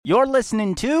You're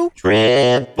listening to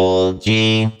Triple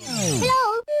G.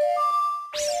 Hello.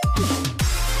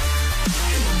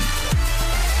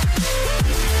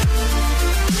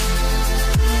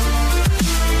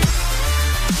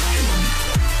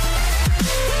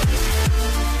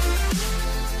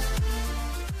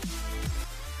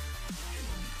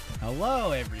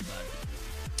 Hello, everybody.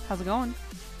 How's it going?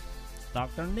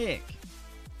 Dr. Nick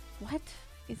What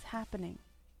is happening?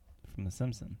 from The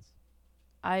Simpsons.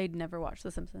 I'd never watched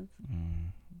The Simpsons.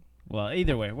 Well,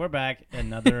 either way, we're back.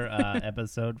 Another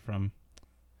episode from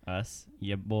us,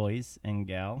 ya boys and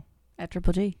gal. At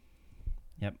Triple G.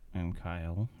 Yep, and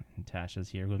Kyle and Tasha's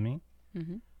here with me.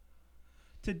 Mm-hmm.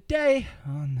 Today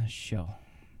on the show,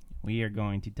 we are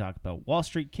going to talk about Wall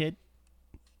Street Kid,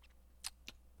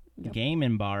 Yep.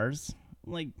 gaming bars,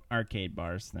 like arcade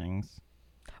bars things.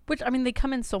 Which, I mean, they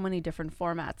come in so many different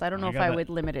formats. I don't know if I would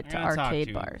limit it to I gotta talk arcade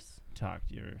to- bars. Talk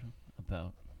to you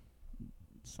about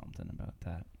something about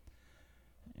that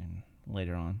and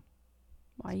later on.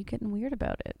 Why are you getting weird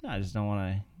about it? No, I just don't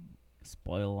want to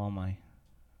spoil all my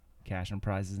cash and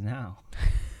prizes now.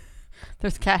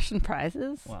 There's cash and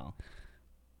prizes? Well,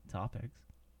 topics.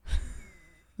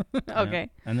 Okay.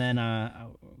 Yeah. And then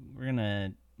we're going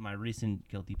to, my recent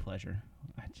guilty pleasure.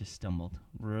 I just stumbled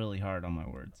really hard on my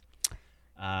words.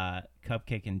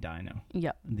 Cupcake and Dino,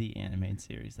 Yep. the animated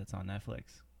series that's on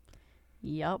Netflix,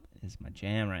 Yep. is my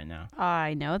jam right now.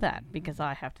 I know that because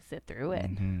I have to sit through it.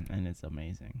 And it's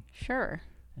amazing. Sure.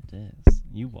 It is.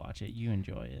 You watch it. You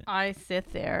enjoy it. I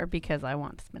sit there because I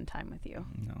want to spend time with you.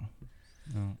 No.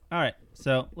 All right.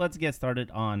 So let's get started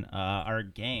on our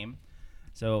game.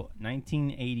 So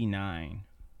 1989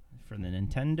 for the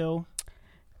Nintendo.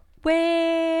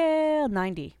 Well,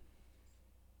 90.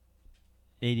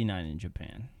 89 in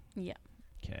Japan. Yeah.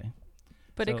 Okay.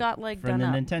 But So it got, like, for done the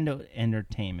up. Nintendo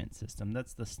Entertainment System.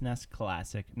 That's the SNES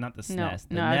Classic. Not the No, SNES.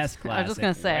 The no, NES Classic. I was just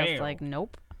going to say, I was Wow. like,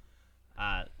 nope.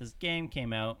 This game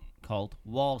came out called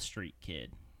Wall Street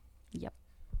Kid. Yep.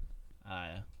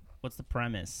 What's the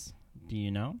premise? Do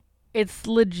you know? It's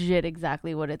legit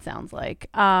exactly what it sounds like.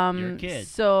 You're a kid.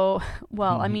 So,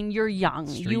 well, I mean, you're young.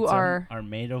 Streets You are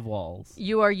made of walls.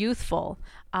 you are youthful.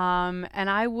 And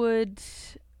I would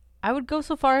go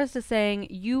so far as to saying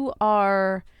you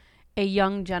are a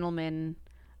young gentleman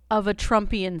of a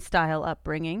Trumpian style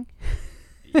upbringing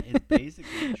It's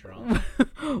basically Trump.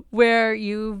 where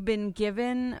you've been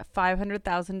given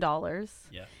 $500,000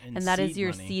 Yeah. and that is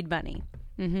your money. seed money.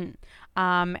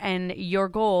 And your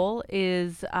goal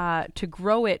is to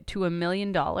grow it to $1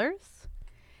 million.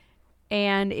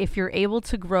 And if you're able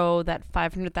to grow that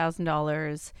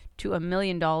 $500,000 to $1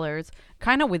 million,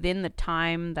 kind of within the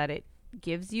time that it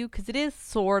gives you, because it is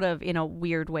sort of in a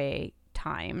weird way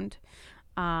timed,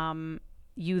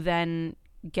 you then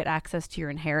get access to your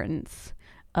inheritance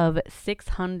of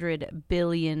 $600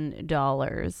 billion.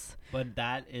 But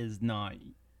that is not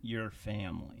your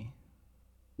family.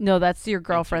 No, that's your It's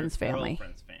girlfriend's your family.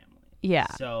 Girlfriend's family. Yeah.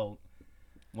 So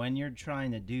when you're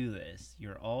trying to do this,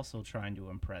 you're also trying to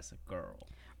impress a girl.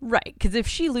 Right, because if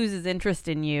she loses interest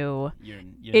in you,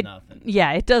 You're nothing.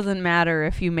 yeah, it doesn't matter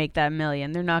if you make that $1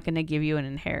 million. They're not going to give you an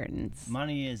inheritance.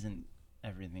 Money isn't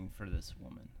everything for this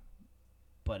woman,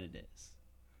 but it is.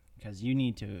 Because you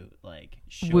need to, like,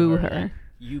 show Woo her her. that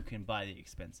you can buy the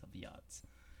expensive yachts,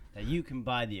 that you can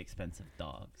buy the expensive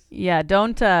dogs. Yeah,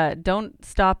 don't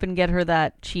stop and get her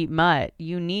that cheap mutt.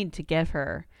 You need to get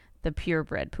her the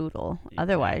purebred poodle.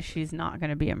 Otherwise, Exactly. she's not going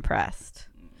to be impressed.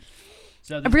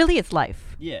 So Really, it's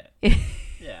life. yeah.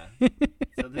 Yeah.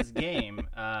 So this game,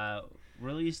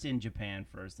 released in Japan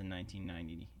first in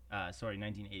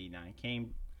 1989,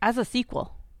 came, As a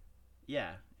sequel.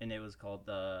 yeah, and it was called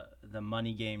the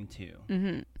Money Game 2.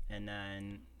 Mm-hmm. And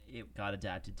then it got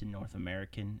adapted to North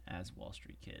American as Wall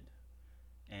Street Kid.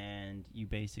 And you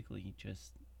basically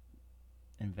just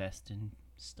invest in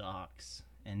stocks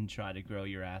and try to grow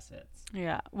your assets.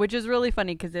 Yeah, which is really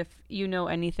funny because if you know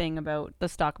anything about the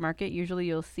stock market, usually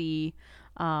you'll see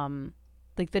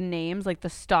like the names, like the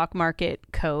stock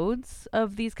market codes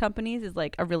of these companies is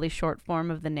like a really short form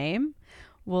of the name.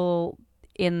 Well,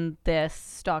 in this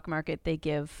stock market, they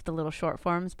give the little short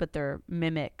forms, but they're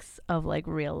mimics of like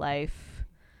real life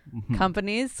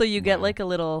companies. So you get Wow. like a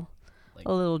little Like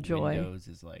joy. Windows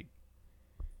is like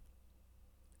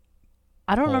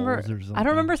I don't remember. Holes or I don't something.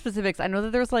 remember specifics. I know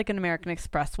that there's like an American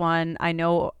Express one. I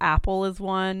know Apple is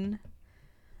one.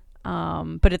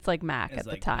 But it's like Mac it's at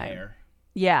the like time. Pear.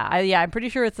 Yeah, I'm pretty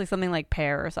sure it's like something like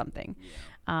Pear or something.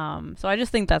 Yeah. So I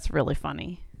just think that's really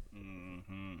funny.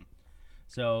 Hmm.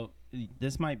 So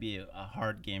this might be a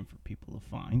hard game for people to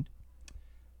find,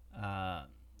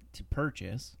 to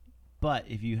purchase. But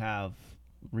if you have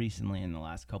recently in the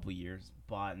last couple years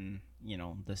bought, you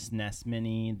know, the SNES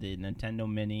Mini, the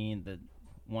Nintendo Mini, the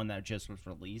one that just was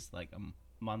released like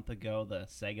a month ago, the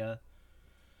Sega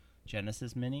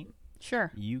Genesis Mini.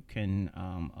 Sure. You can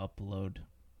upload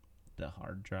the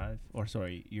hard drive, or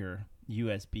sorry, your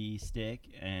USB stick,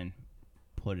 and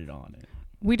put it on it.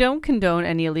 We don't condone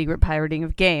any illegal pirating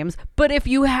of games, but if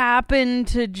you happen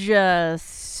to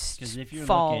just 'Cause if you're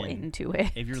fall looking- into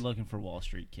it, If you're looking for Wall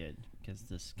Street Kid, because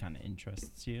this kind of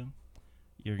interests you,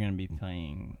 you're going to be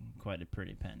paying quite a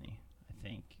pretty penny. I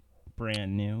think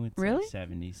brand new, it's Really? like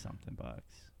 70 something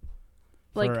bucks.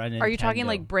 like, For a are you talking Nintendo.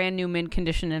 like brand new mint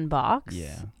condition in box?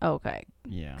 Yeah. Okay.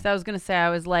 Yeah. Because I was gonna say, I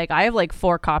was like, I have like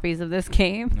 4 copies of this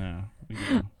game. No, we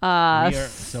do.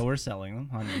 So we're selling them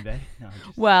on eBay. No,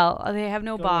 Well, they have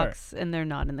no Go box and they're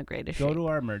not in the greatest go shape. to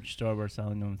our merch store. We're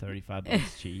selling them 35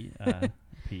 bucks cheap.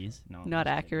 Piece. No, I'm Not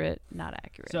just kidding. accurate. Not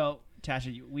accurate. So,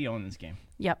 Tasha, we own this game.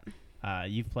 Yep.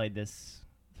 You've played this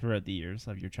throughout the years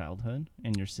of your childhood,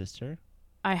 and your sister.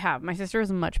 I have. My sister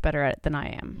is much better at it than I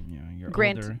am. You know, your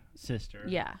Grant- older sister.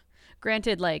 Yeah.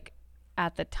 Granted, like,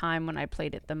 at the time when I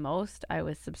played it the most, I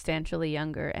was substantially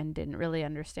younger and didn't really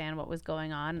understand what was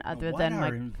going on other than what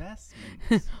are my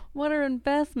investments? what are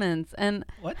investments and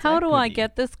What's how do I equity?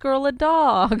 get this girl a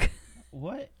dog?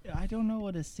 What? I don't know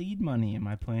what is seed money. Am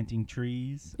I planting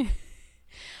trees?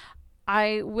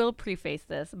 I will preface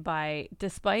this by,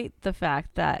 despite the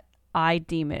fact that I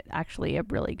deem it actually a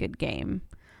really good game,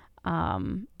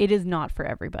 it is not for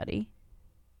everybody.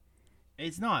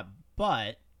 It's not,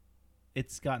 but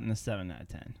it's gotten a 7 out of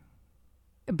 10.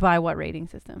 By what rating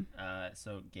system?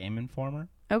 So Game Informer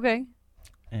Okay.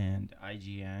 and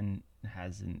IGN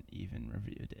hasn't even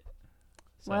reviewed it.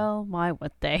 So, Well, why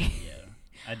would they?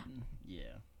 yeah, yeah.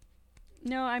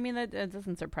 No, I mean, that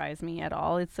doesn't surprise me at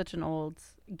all. It's such an old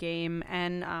game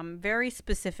and very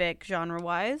specific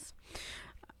genre-wise.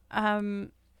 I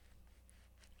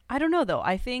don't know, though.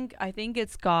 I think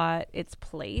it's got its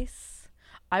place.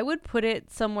 I would put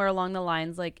it somewhere along the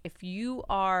lines, like, if you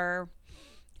are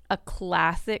a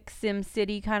classic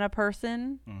SimCity kind of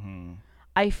person, Mm-hmm.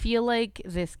 I feel like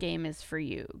this game is for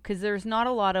you. Because there's not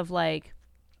a lot of, like,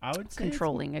 I would say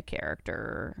controlling a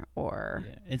character or...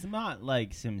 Yeah, it's not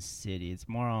like SimCity. It's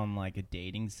more on like a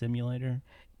dating simulator,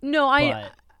 No,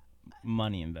 but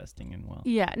money investing in well.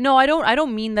 Yeah, no, I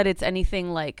don't mean that it's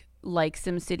anything like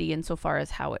SimCity insofar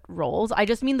as how it rolls. I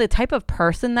just mean the type of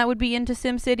person that would be into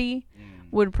SimCity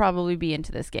would probably be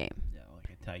into this game. Yeah,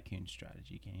 like a tycoon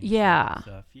strategy game. Yeah.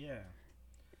 Stuff. Yeah.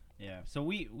 Yeah. So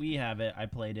we have it. I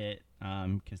played it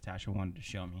because Tasha wanted to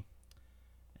show me,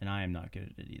 and I am not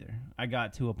good at it either. I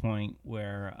got to a point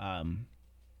where I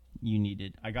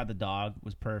got the dog,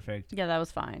 was perfect. Yeah, that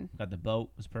was fine. Got the boat,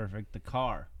 was perfect. The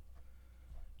car,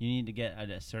 you need to get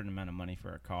a certain amount of money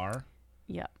for a car,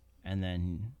 Yeah. and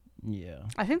then yeah.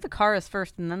 I think the car is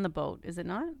first and then the boat, is it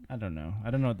not? I don't know.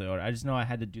 I don't know the order. I just know I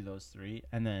had to do those 3,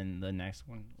 and then the next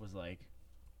one was like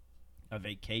a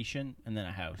vacation and then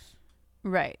a house.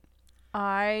 Right.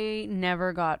 I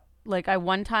never got, like, I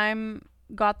one time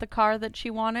got the car that she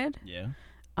wanted, Yeah.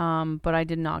 but I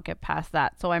did not get past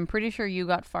that. So I'm pretty sure you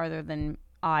got farther than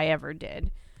I ever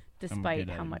did, despite good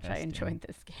at how much I investing. enjoyed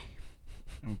this game.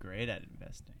 I'm great at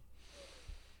investing.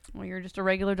 Well, you're just a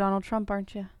regular Donald Trump,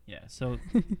 aren't you? Yeah. So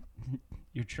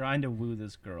you're trying to woo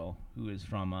this girl who is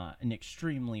from an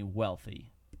extremely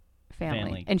wealthy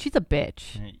family. And she's a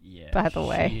bitch. Yeah. By the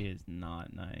way. She is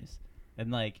not nice.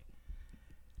 And like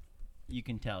you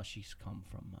can tell she's come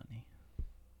from money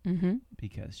Mm-hmm.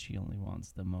 because she only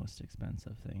wants the most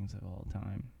expensive things of all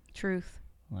time. Truth.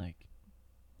 Like,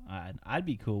 I'd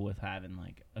be cool with having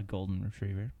like a golden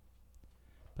retriever,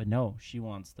 but no, she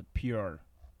wants the pure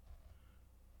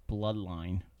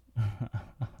bloodline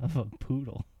of a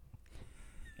poodle,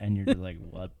 and you're just like,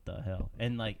 what the hell?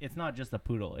 And like, it's not just a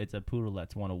poodle; it's a poodle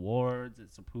that's won awards.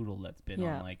 It's a poodle that's been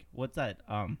Yeah. on like what's that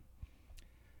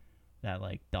that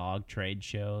like dog trade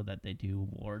show that they do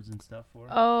awards and stuff for.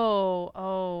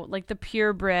 Oh, like the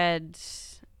purebred.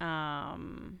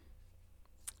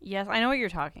 Yes, I know what you're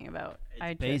talking about.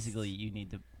 It's basically, you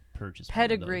need to purchase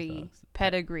pedigree. One of those dogs.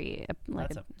 Pedigree. Like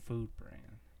That's a food brand.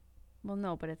 well,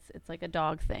 no, but it's like a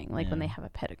dog thing. Like when Yeah. they have a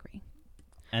pedigree.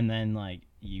 And then like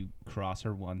you cross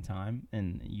her one time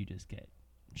and you just get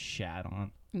shat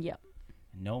on. Yep.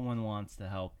 No one wants to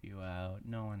help you out.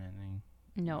 No one anything.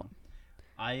 No.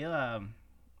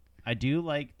 I do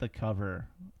like the cover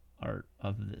art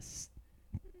of this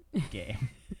game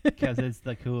because it's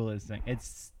the coolest thing.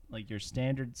 It's like your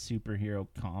standard superhero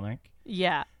comic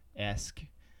Yeah. esque.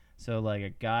 So like a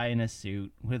guy in a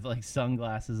suit with like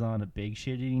sunglasses on, a big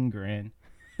shit-eating grin,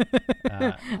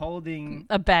 holding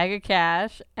a bag of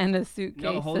cash and a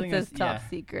suitcase that holding says top yeah,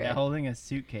 secret. Yeah, holding a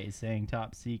suitcase saying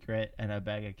top secret and a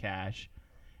bag of cash,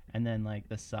 and then like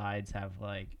the sides have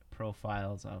like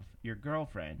profiles of your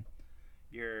girlfriend.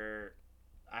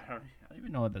 I don't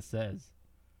even know what this says.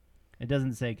 It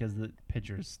doesn't say because the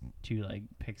picture's too like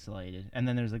pixelated. And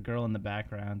then there's a girl in the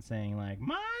background saying like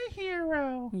my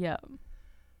hero. Yep.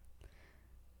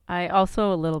 I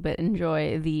also a little bit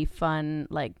enjoy the fun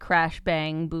like crash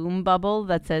bang boom bubble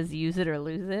that says use it or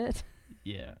lose it.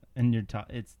 Yeah, and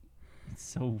it's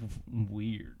so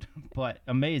weird, but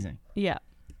amazing. Yeah.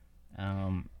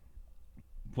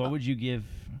 What would you give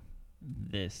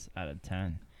this out of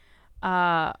 10?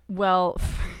 Well,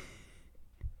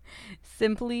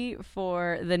 simply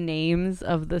for the names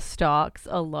of the stocks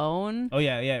alone. Oh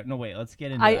yeah. No wait, let's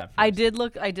get into that first.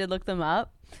 I did look them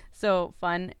up. So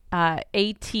fun.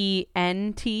 AT&T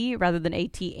rather than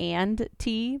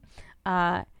AT&T.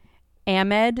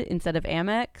 Amed instead of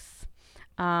Amex.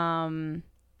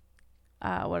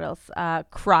 What else?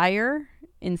 Crier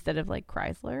instead of like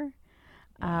Chrysler.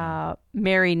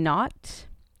 Mary Not.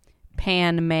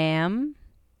 Pan Mam.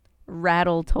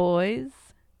 Rattle Toys.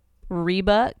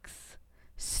 Rebucks.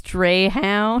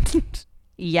 Strayhound.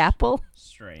 Yapple.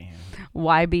 Strayhound.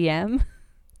 YBM.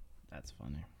 That's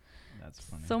funny.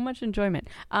 So much enjoyment.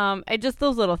 Just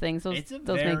those little things. Those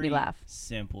make me laugh.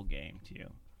 Simple game too.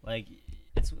 Like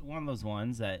it's one of those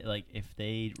ones that like if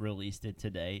they released it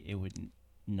today, it would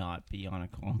not be on a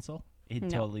console. It'd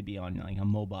totally be on like a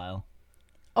mobile.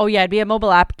 Oh yeah, it'd be a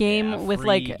mobile app game with free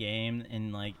like game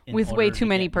and like with way too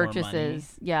many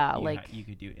purchases. Yeah, you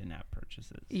could do in-app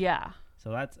purchases. Yeah.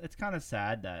 So it's kind of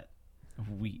sad that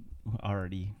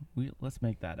let's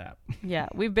make that app. Yeah,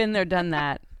 we've been there, done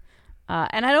that.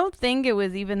 And I don't think it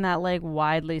was even that like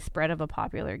widely spread of a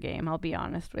popular game. I'll be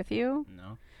honest with you.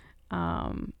 No.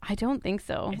 I don't think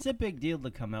so. It's a big deal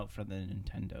to come out for the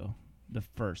Nintendo, the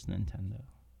first Nintendo.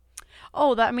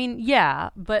 Oh, yeah,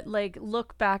 but like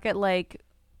look back at like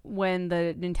when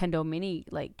the Nintendo Mini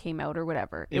like came out or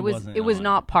whatever. It was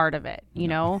not part of it, you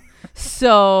know.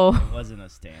 So it wasn't a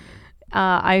standard.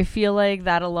 I feel like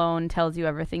that alone tells you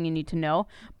everything you need to know.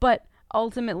 But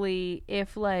ultimately,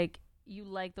 if like you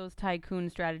like those tycoon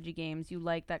strategy games, you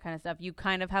like that kind of stuff, you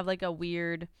kind of have like a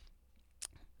weird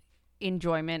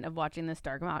enjoyment of watching the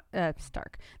stock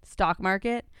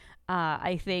market.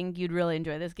 I think you'd really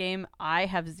enjoy this game. I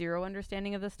have zero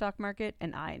understanding of the stock market,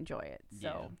 and I enjoy it.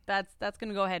 So that's going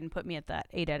to go ahead and put me at that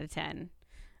 8 out of 10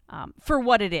 for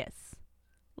what it is.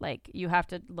 Like, you have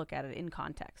to look at it in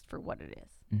context for what it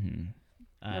is. Mm-hmm.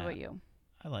 What about you?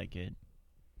 I like it.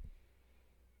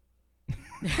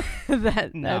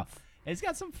 That's it's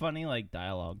got some funny like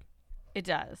dialogue. It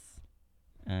does.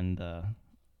 And I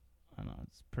don't know,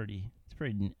 it's pretty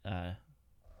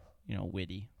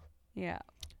witty. Yeah.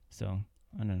 So,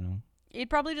 I don't know. It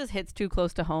probably just hits too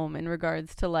close to home in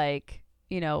regards to like,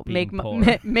 Being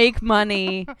make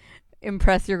money,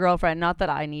 impress your girlfriend. Not that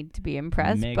I need to be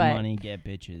impressed, make but money, get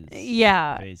bitches.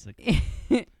 Yeah. Basically.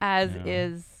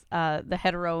 Is the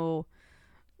hetero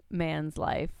man's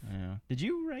life. Yeah. Did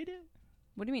you write it?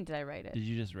 What do you mean, did I write it? Did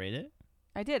you just rate it?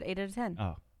 I did, 8 out of 10.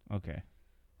 Oh, okay.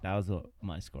 That was what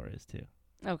my score is, too.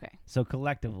 Okay. So,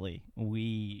 collectively,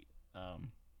 we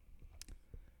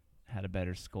had a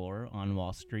better score on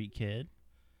Wall Street Kid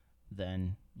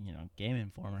than, Game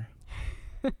Informer.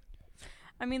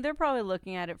 I mean, they're probably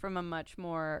looking at it from a much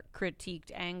more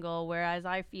critiqued angle, whereas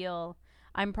I feel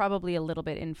I'm probably a little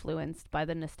bit influenced by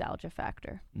the nostalgia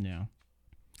factor. Yeah.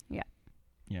 Yeah.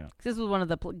 Yeah. 'Cause this was one of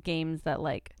the games that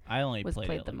like I only was played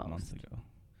it the like most months ago.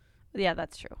 Yeah,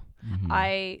 that's true.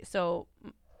 Mm-hmm. So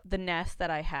the NES that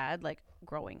I had like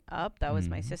growing up, that was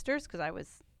my Mhm. sister's because I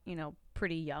was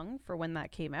pretty young for when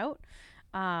that came out,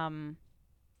 and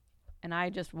I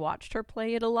just watched her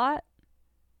play it a lot,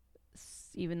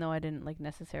 even though I didn't like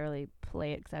necessarily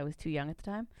play it because I was too young at the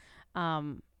time.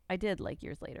 I did like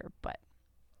years later, but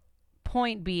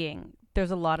point being,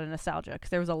 there's a lot of nostalgia because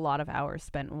there was a lot of hours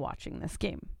spent watching this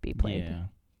game be played.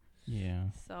 Yeah.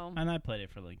 So, And I played it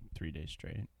for like 3 days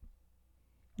straight.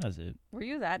 That's it. were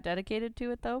you that dedicated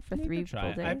to it though for Maybe 3 try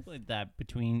full it. days? I played that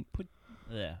between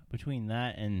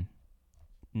that and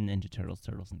Ninja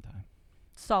Turtles in Time.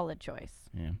 Solid choice.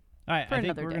 Yeah. All right. For I think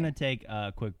another we're day. gonna take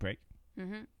a quick break,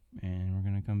 Mm-hmm. and we're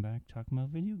gonna come back talking about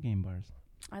video game bars.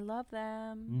 I love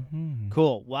them. Mm-hmm.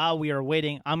 Cool. While we are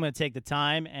waiting, I'm going to take the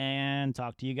time and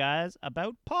talk to you guys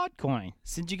about Podcoin.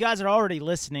 Since you guys are already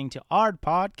listening to our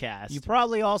podcast, you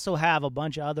probably also have a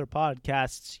bunch of other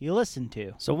podcasts you listen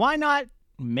to. So why not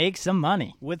make some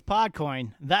money? With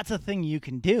Podcoin, that's a thing you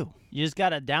can do. You just got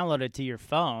to download it to your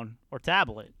phone or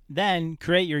tablet. Then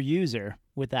create your user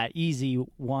with that easy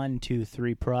 1, 2,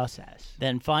 3 process.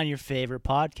 Then find your favorite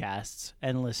podcasts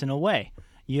and listen away.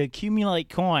 You accumulate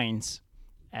coins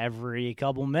every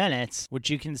couple minutes,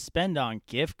 which you can spend on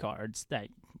gift cards that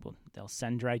they'll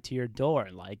send right to your door,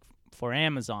 like for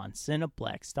Amazon,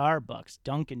 Cineplex, Starbucks,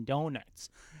 Dunkin'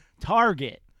 Donuts,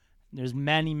 Target. There's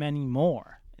many, many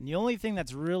more. And the only thing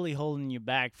that's really holding you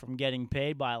back from getting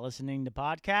paid by listening to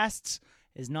podcasts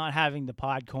is not having the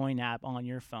Podcoin app on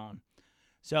your phone.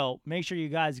 So make sure you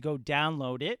guys go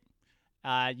download it.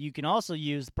 You can also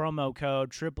use the promo code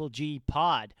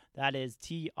TripleGPod. That is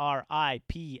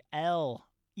TRIPLEGPOD.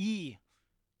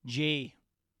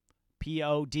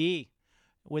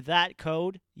 With that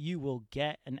code, you will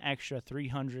get an extra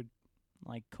 300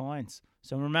 coins.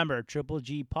 So remember,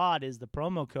 TripleGPod is the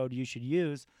promo code you should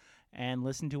use, and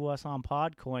listen to us on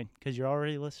Podcoin because you're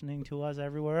already listening to us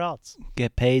everywhere else.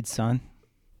 Get paid, son.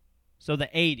 So the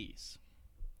 80s.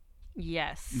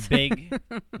 Yes.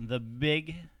 The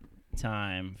big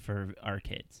time for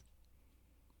arcades.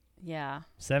 Yeah.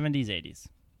 70s, 80s.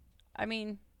 I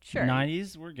mean, sure.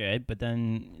 90s were good, but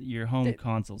then your home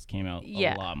consoles came out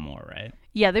a lot more, right?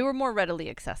 Yeah, they were more readily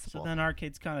accessible. So then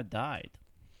arcades kind of died.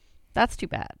 That's too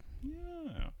bad.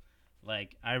 Yeah.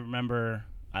 Like, I remember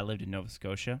I lived in Nova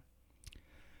Scotia.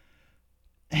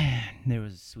 And there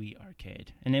was a sweet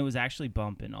arcade. And it was actually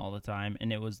bumping all the time.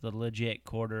 And it was the legit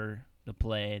quarter to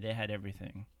play. They had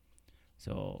everything.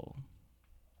 So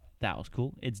that was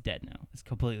cool. It's dead now. It's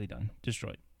completely done.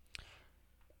 Destroyed.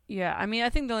 Yeah, I mean, I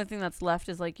think the only thing that's left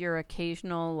is like your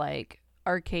occasional like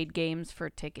arcade games for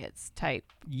tickets type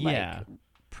like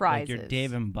prizes. Like your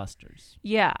Dave and Buster's.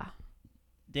 Yeah.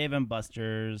 Dave and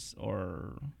Buster's,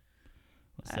 or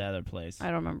what's the other place? I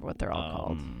don't remember what they're all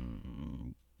called.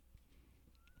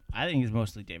 I think it's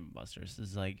mostly Dave and Buster's.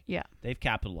 It's like, yeah, they've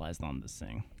capitalized on this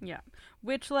thing. Yeah,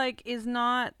 which like is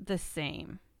not the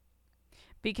same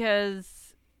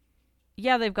because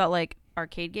they've got like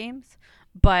arcade games,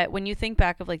 but when you think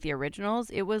back of like the originals,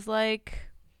 it was like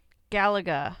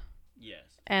Galaga,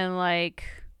 and like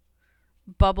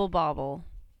Bubble Bobble,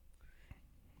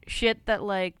 shit that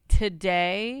like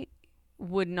today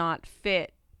would not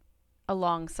fit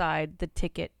alongside the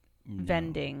ticket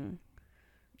vending.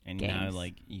 And games. now,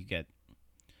 like, you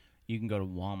can go to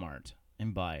Walmart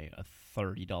and buy a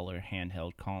 $30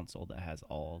 handheld console that has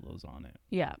all of those on it.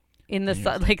 Yeah, in the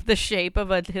like the shape of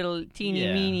a little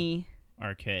teeny weeny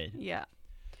arcade. Yeah,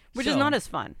 which is not as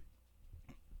fun.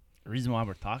 The reason why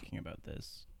we're talking about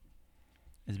this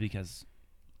is because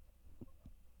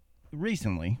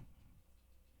recently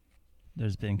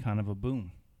there's been kind of a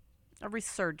boom, a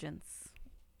resurgence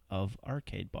of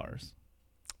arcade bars.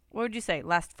 What would you say?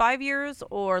 Last 5 years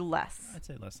or less? I'd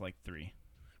say less, like 3.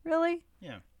 Really?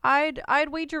 Yeah. I'd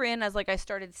wager in as like I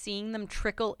started seeing them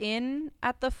trickle in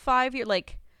at the 5 year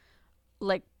like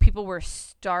people were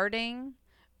starting,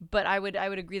 but I would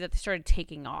agree that they started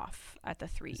taking off at the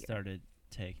 3 year. Started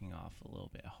taking off a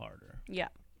little bit harder. Yeah.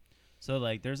 So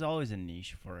like there's always a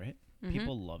niche for it. Mm-hmm.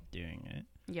 People love doing it.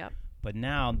 Yeah. But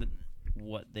now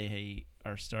what they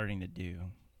are starting to do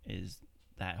is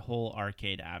that whole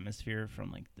arcade atmosphere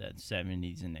from like the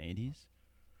 70s and 80s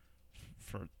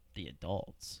for the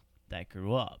adults that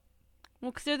grew up.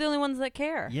 Well, because they're the only ones that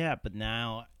care. Yeah, but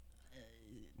now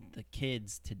the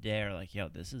kids today are like, yo,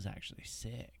 this is actually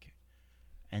sick.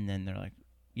 And then they're like,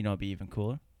 you know, it'd be even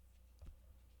cooler?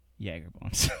 Jaeger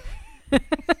bombs.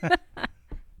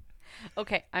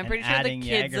 Okay, I'm pretty sure the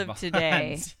kids of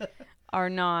today are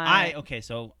not.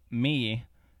 So me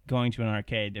going to an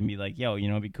arcade and be like, yo, you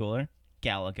know what'd be cooler?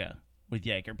 Galaga with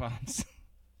Jaeger bombs.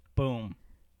 Boom.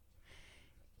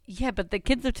 Yeah, but the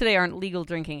kids of today aren't legal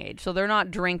drinking age, so they're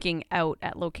not drinking out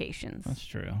at locations. That's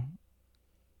true.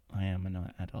 I am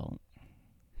an adult.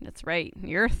 That's right.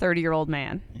 You're a 30-year-old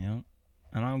man. Yeah.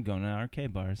 And I'm going to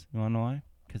arcade bars. You want to know why?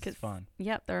 Because it's fun.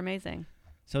 Yep, they're amazing.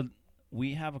 So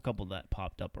we have a couple that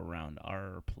popped up around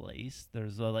our place.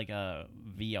 There's like a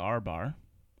VR bar.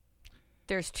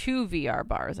 There's 2 VR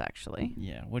bars, actually.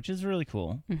 Yeah, which is really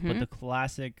cool. Mm-hmm. But the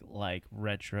classic, like,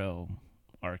 retro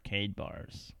arcade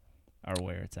bars are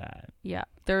where it's at. Yeah,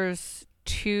 there's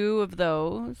 2 of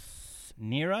those.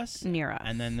 Near us? Near us.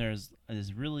 And then there's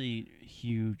this really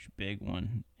huge, big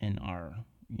one in our,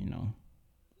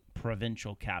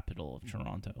 provincial capital of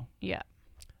Toronto. Yeah.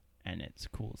 And it's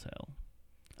cool as hell.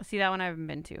 See, that one I haven't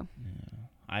been to. Yeah.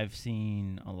 I've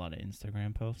seen a lot of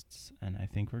Instagram posts, and I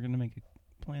think we're going to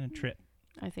plan a trip.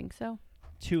 I think so.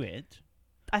 To it.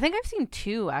 I think I've seen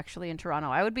 2 actually in Toronto.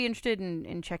 I would be interested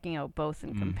in checking out both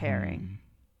and comparing. Mm-hmm.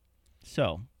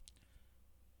 So,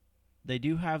 they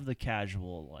do have the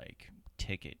casual, like,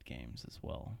 ticket games as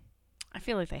well. I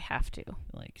feel like they have to.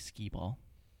 Like skee ball.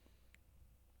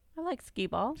 I like skee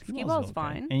ball. Skee Skee-ball's ball's okay.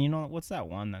 fine. And you know what's that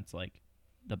one that's like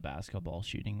the basketball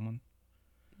shooting one?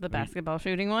 The Where you- basketball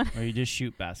shooting one. Where you just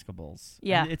shoot basketballs.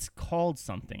 Yeah. And it's called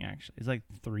something, actually. It's like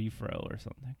 3-throw or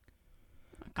something.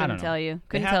 I Couldn't don't know. tell you.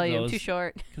 Couldn't have tell you. I'm those. too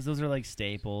short. Because those are like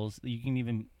staples.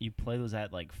 You play those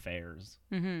at like fairs.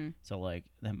 Mm-hmm. So like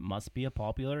that must be a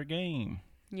popular game.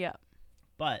 Yeah.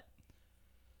 But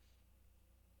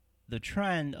the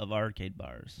trend of arcade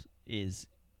bars is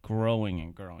growing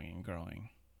and growing and growing.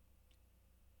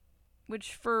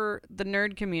 Which for the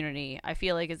nerd community, I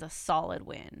feel like is a solid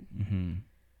win. Mm-hmm.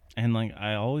 And like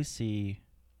I always see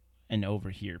and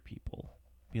overhear people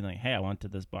being like, "Hey, I went to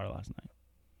this bar last night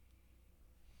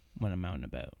when I'm out and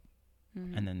about,"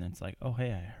 Mhm. and then it's like, "Oh,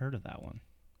 hey, I heard of that one."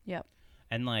 Yep.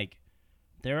 And like,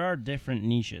 there are different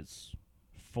niches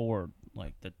for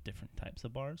like the different types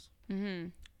of bars Mm-hmm.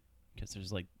 because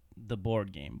there's like the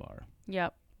board game bar.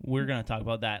 Yep. We're gonna talk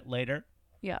about that later.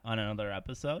 Yeah. On another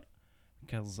episode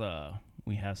because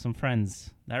we have some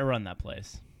friends that run that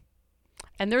place.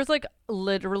 And there's like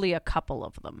literally a couple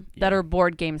of them that Yeah. are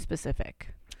board game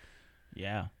specific.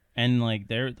 Yeah. And like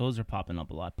those are popping up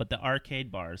a lot, but the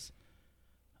arcade bars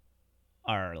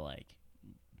are like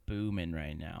booming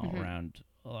right now Mhm. around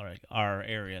like our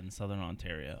area in Southern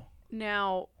Ontario.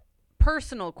 Now,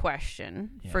 personal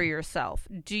question for Yeah. yourself.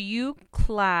 Do you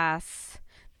class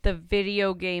the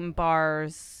video game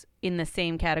bars in the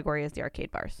same category as the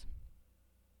arcade bars?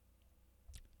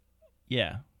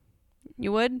 Yeah.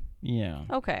 You would? Yeah.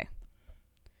 Okay.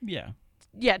 Yeah.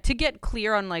 Yeah, to get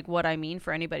clear on like what I mean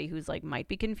for anybody who's like might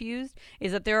be confused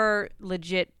is that there are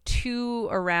legit two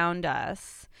around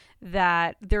us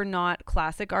that they're not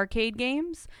classic arcade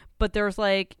games, but there's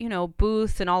like, you know,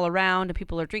 booths and all around and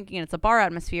people are drinking and it's a bar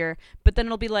atmosphere, but then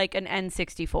it'll be like an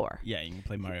N64. Yeah, you can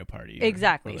play Mario Party. or-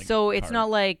 Exactly. or, like, So it's Kart. not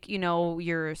like, you know,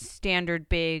 your standard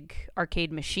big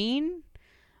arcade machine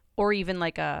or even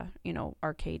like a, you know,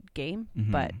 arcade game,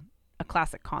 Mhm. but a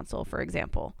classic console, for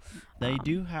example. They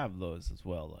do have those as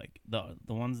well. Like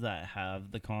the ones that have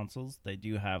the consoles, they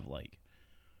do have like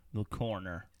the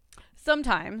corner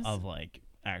Sometimes. of like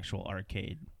actual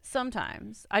arcade.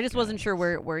 Sometimes. I just wasn't sure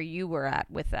where you were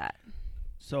at with that.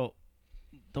 So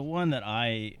the one that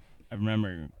I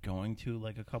remember going to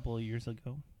like a couple of years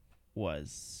ago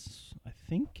was I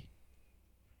think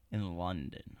in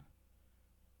London.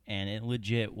 And it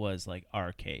legit was like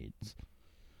arcades.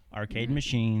 Arcade Mhm.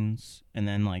 machines, and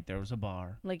then like there was a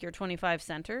bar. Like your 25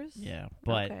 centers? Yeah,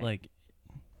 but Okay. like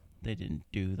they didn't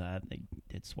do that. They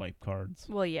did swipe cards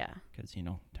Well, yeah. because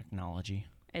technology.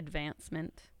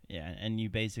 Advancement. Yeah, and you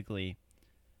basically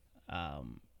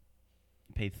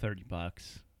pay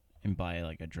 $30 and buy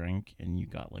like a drink, and you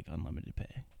got like unlimited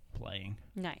playing.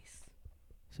 Nice.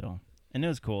 So, and it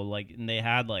was cool. Like, and they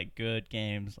had like good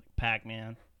games like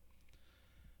Pac-Man,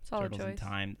 Solid Turtles in choice.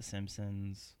 Time, The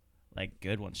Simpsons. Like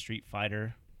good ones, Street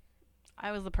Fighter.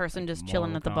 I was the person Like just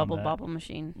chilling Mortal at the Bubble Kombat. Bobble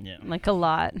machine. Yeah. Like a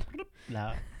lot.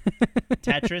 Nah.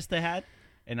 Tetris they had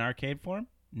in arcade form.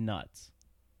 Nuts.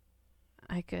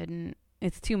 I couldn't.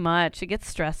 It's too much. It gets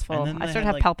stressful. And then I they start to had,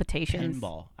 have like, palpitations.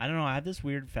 Pinball. I don't know. I have this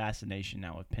weird fascination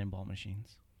now with pinball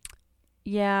machines.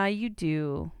 Yeah, you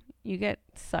do. You get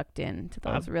sucked into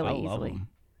those really I love easily.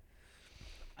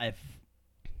 'em.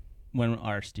 When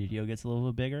our studio gets a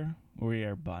little bit bigger, we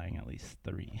are buying at least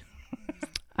three.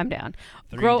 I'm down.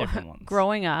 Three different ones.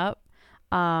 Growing up,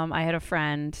 I had a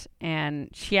friend, and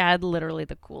she had literally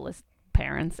the coolest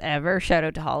parents ever. Shout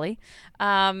out to Holly.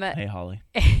 Hey, Holly.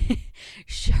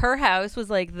 Her house was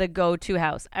like the go-to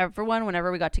house. Everyone,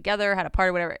 whenever we got together, had a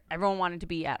party, whatever, everyone wanted to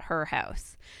be at her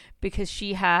house because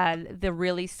she had the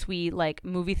really sweet, like,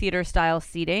 movie theater style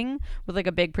seating with like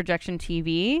a big projection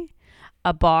TV,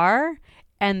 a bar,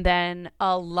 and then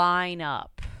a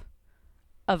lineup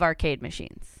of arcade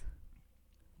machines.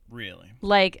 Really?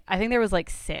 Like, I think there was like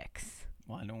 6.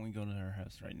 Why don't we go to her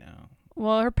house right now?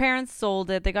 Well, her parents sold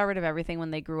it. They got rid of everything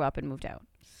when they grew up and moved out.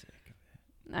 Sick.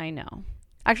 I know.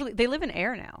 Actually, they live in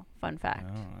Ayr now. Fun fact.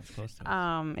 Oh, that's close to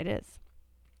us. It is.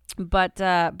 But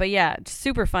yeah,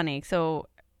 super funny. So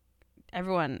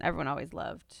everyone always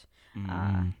loved.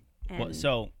 Mm. And Well,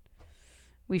 so,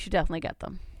 we should definitely get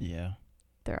them. yeah.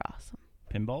 They're awesome.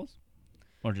 Pinballs?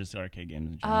 Or just arcade games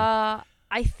in general?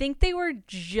 I think they were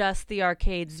just the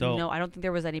arcades. So- No, I don't think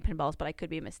there was any pinballs, but I could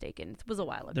be mistaken. It was a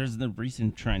while ago. There's the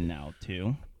recent trend now,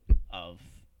 too, of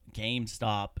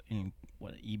GameStop and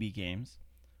EB Games.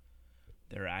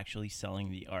 They're actually selling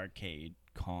the arcade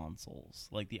consoles,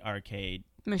 like the arcade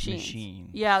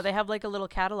machines. Yeah, they have like a little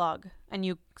catalog, and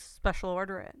you special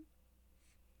order it.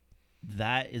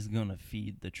 That is going to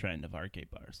feed the trend of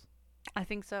arcade bars I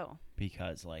think so.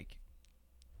 because, like,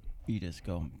 you just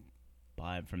go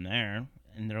buy it from there,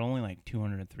 and they're only like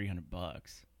 $200 to $300.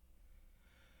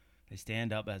 They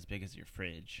stand up as big as your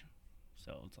fridge,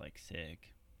 so it's like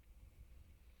sick.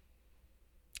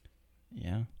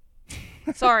 Yeah.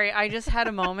 Sorry, I just had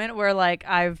a moment where like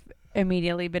I've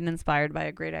immediately been inspired by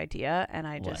a great idea, and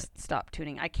I What? just stopped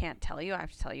tuning. I can't tell you. I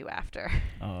have to tell you after.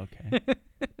 Oh, okay.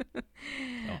 So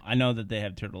I know that they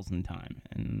have Turtles in Time,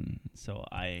 and so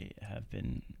I have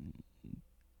been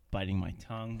biting my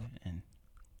tongue and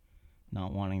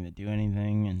not wanting to do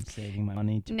anything and saving my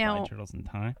money to Now, buy Turtles in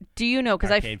Time. Do you know?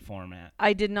 Because Arcade format.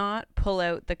 I did not pull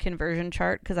out the conversion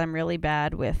chart because I'm really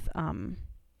bad with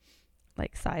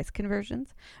like size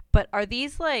conversions. But are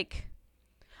these like?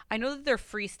 I know that they're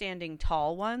freestanding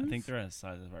tall ones. I think they're the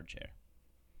size of our chair.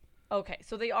 Okay,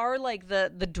 so they are like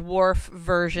the dwarf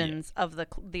versions of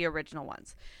the original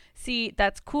ones. See,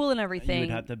 that's cool and everything. You would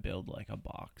have to build like a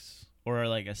box or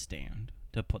like a stand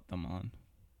to put them on.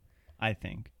 I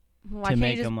think Why to can't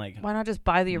make you just, them like why not just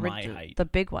buy the my original, height. the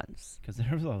big ones? because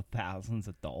they're about thousands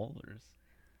of dollars.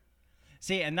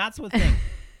 See, and that's the thing.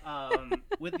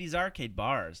 With these arcade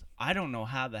bars, I don't know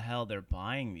how the hell they're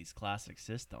buying these classic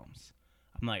systems.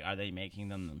 I'm like, are they making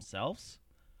them themselves?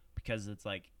 Because it's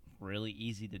like really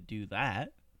easy to do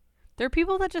that. There are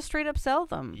people that just straight up sell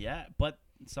them. Yeah, but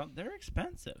they're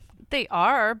expensive. They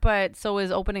are, but so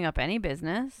is opening up any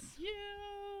business.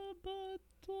 Yeah, but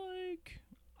like,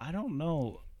 I don't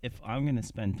know if I'm gonna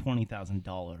spend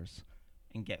 $20,000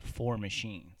 and get 4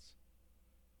 machines.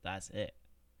 That's it.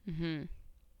 Mm-hmm.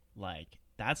 Like,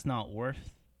 that's not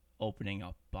worth opening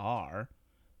a bar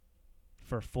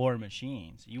for 4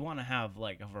 machines. You want to have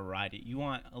like a variety. You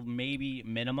want maybe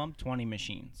minimum 20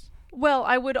 machines. Well,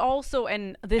 I would also,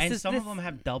 and this And is some this, of them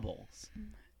have doubles.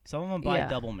 Some of them buy Yeah.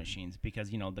 double machines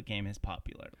because, you know, the game is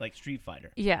popular, like Street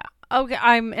Fighter. Yeah. Okay.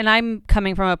 I'm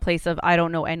coming from a place of I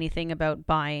don't know anything about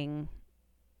buying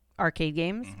arcade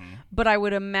games, Mm-hmm. but I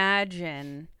would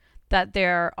imagine that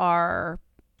there are,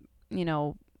 you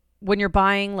know, when you're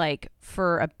buying like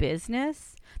for a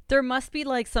business, there must be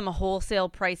like some wholesale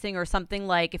pricing or something.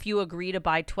 Like if you agree to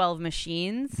buy 12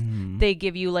 machines, Mm-hmm. they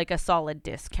give you like a solid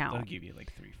discount. They'll give you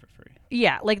like 3 for free.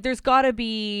 Yeah, like there's got to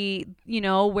be, you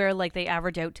know, where like they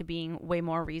average out to being way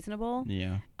more reasonable.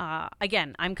 Yeah.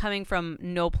 Again, I'm coming from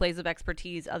no place of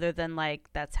expertise other than like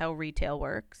that's how retail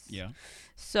works. Yeah.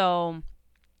 So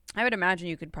I would imagine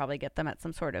you could probably get them at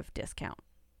some sort of discount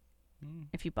Mm.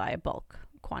 if you buy a bulk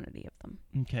quantity of them.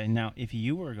 Okay, now if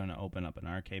you were going to open up an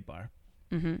arcade bar,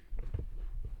 Mm-hmm.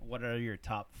 what are your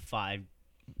top 5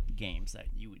 games that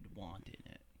you would want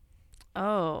in it?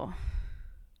 Oh,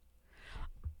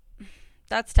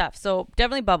 that's tough. So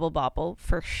definitely Bubble Bobble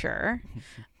for sure.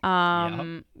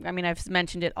 I mean, I've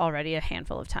mentioned it already a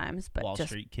handful of times, but Wall just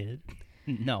Street Kid?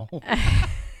 No. Can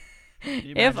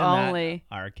you if imagine that only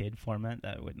arcade format,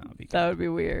 that would not be good. that would be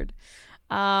weird.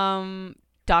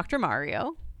 Dr.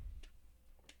 Mario.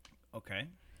 Okay.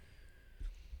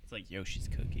 It's like Yoshi's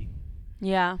Cookie.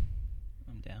 Yeah.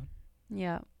 I'm down.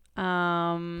 Yeah.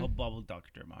 Bubble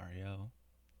Dr. Mario.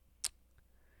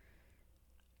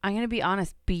 I'm going to be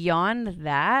honest. Beyond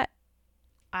that,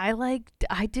 I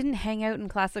didn't hang out in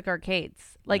classic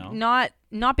arcades. Like No?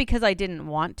 not because I didn't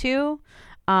want to.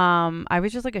 I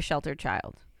was just like a sheltered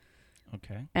child.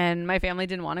 Okay. And my family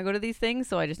didn't want to go to these things,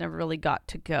 so I just never really got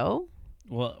to go.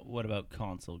 Well, what about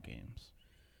console games?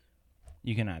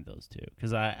 You can add those too,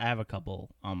 because I have a couple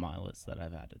on my list that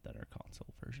I've added that are console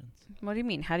versions. What do you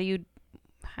mean? How do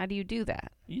you do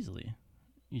that? Easily.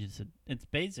 It's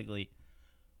basically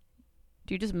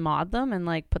Do you just mod them and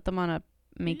like put them on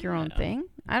make your own Yeah. thing?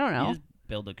 I don't know. you just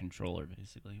build a controller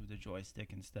basically with a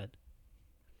joystick instead.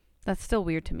 That's still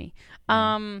weird to me.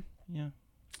 Yeah. Yeah.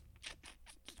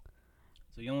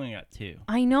 So you only got 2.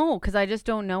 I know, because I just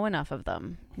don't know enough of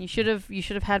them. You should have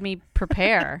had me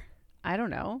prepare. I don't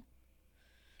know.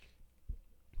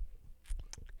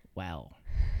 Wow.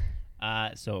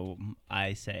 So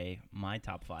I say my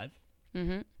top 5.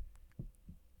 Mm-hmm.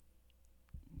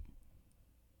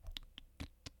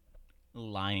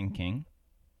 Lion King.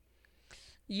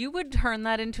 You would turn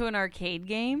that into an arcade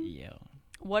game? Yeah.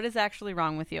 What is actually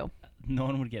wrong with you? No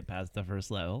one would get past the first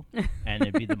level, and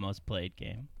it'd be the most played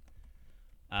game.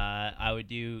 I would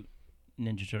do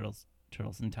Ninja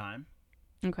Turtles in Time,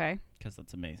 Okay. because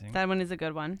that's amazing. That one is a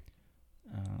good one.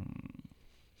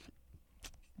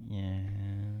 Yeah.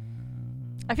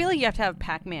 I feel like you have to have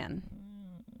Pac-Man.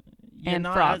 Yeah, and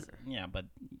not Frog. yeah, but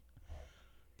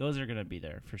those are gonna be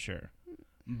there for sure.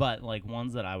 But like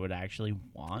ones that I would actually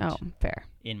want Oh, fair.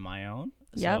 in my own.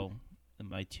 Yep. So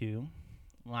my 2,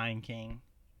 Lion King.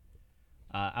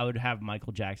 I would have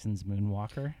Michael Jackson's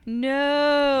Moonwalker.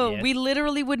 No, Yes. we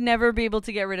literally would never be able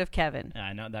to get rid of Kevin.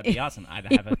 I know that'd be awesome. I'd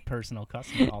have a personal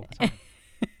customer all the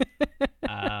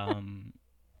time.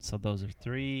 So those are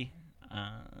 3.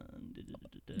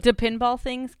 Do pinball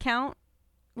things count,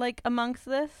 like, amongst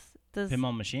this?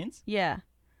 Pinball machines? Yeah.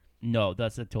 No,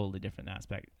 that's a totally different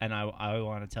aspect. And I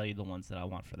want to tell you the ones that I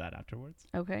want for that afterwards.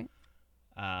 Okay.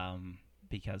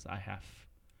 Because I have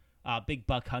Big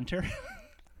Buck Hunter.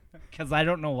 Because I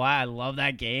don't know why I love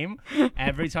that game.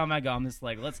 Every time I go, I'm just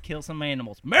like, let's kill some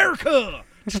animals. America!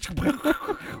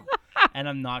 And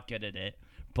I'm not good at it.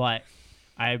 But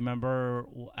I remember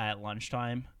at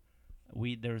lunchtime,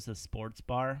 there was a sports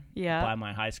bar by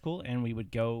my high school, and we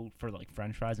would go for like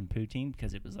French fries and poutine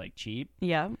because it was like cheap.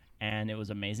 Yeah. And it was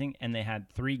amazing. And they had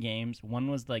 3 games.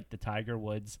 One was like the Tiger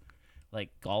Woods like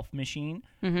golf machine,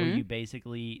 where you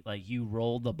basically like you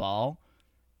roll the ball,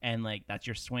 and like that's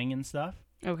your swing and stuff.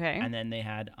 Okay. And then they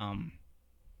had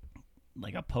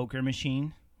like a poker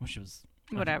machine, which was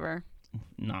whatever,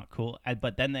 not cool.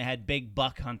 But then they had Big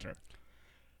Buck Hunter,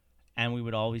 and we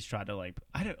would always try to like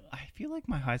I feel like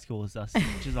my high school was us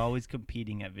just always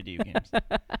competing at video games.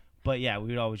 But yeah, we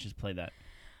would always just play that.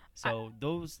 So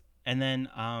those, and then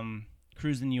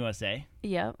Cruisin' USA.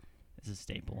 Yep. Is a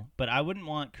staple, but I wouldn't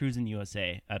want Cruisin'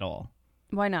 USA at all.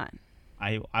 Why not?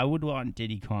 I would want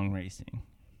Diddy Kong Racing.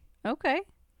 Okay.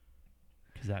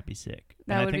 Because that'd be sick.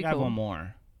 That and would I think be I have cool. one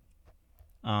more.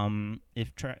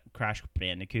 If Crash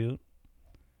Bandicoot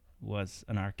was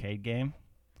an arcade game,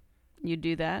 you'd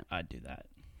do that? I'd do that.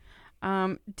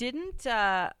 Now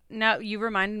you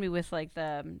reminded me with like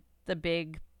the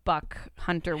Big Buck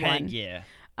Hunter one. Yeah.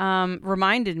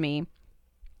 Reminded me,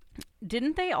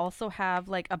 didn't they also have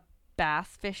like a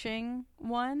bass fishing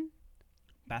one?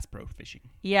 Bass Pro Fishing.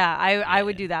 Yeah, I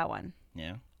would do that one.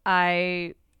 Yeah.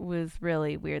 I was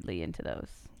really weirdly into those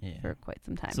for quite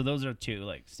some time. So those are 2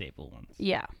 like staple ones.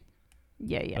 Yeah.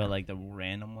 But like the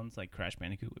random ones like Crash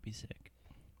Bandicoot would be sick.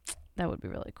 That would be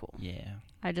really cool. Yeah.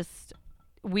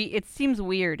 It seems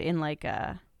weird in like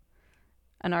an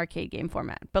arcade game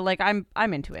format, but like I'm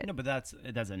into it. No, but that's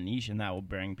a niche, and that will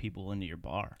bring people into your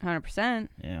bar. 100%.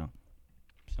 Yeah.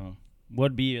 So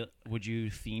would you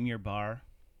theme your bar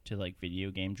to like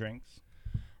video game drinks?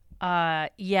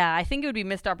 Yeah, I think it would be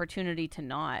missed opportunity to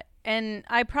not. And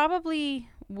I probably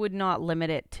would not limit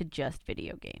it to just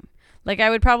video game. Like I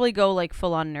would probably go like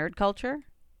full on nerd culture.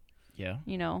 Yeah.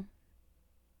 You know.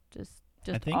 Just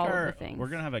I think all of the things. We're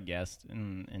gonna have a guest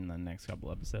in the next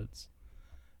couple episodes,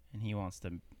 and he wants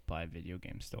to buy a video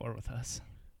game store with us.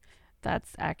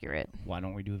 That's accurate. Why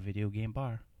don't we do a video game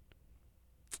bar?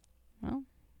 Well,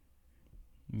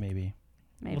 maybe.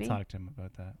 We'll talk to him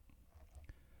about that.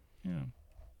 Yeah.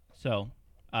 So,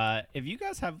 if you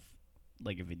guys have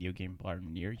like a video game bar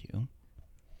near you,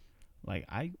 like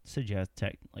I suggest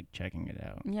checking it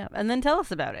out. Yeah, and then tell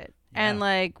us about it. Yeah. And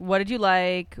like, what did you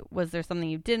like? Was there something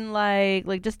you didn't like?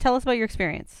 Like, just tell us about your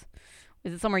experience.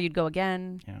 Is it somewhere you'd go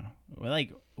again? Yeah. Well,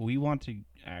 we want to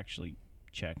actually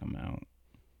check them out.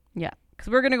 Yeah, because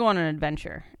we're gonna go on an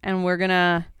adventure, and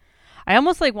I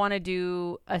almost like want to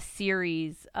do a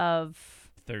series of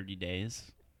 30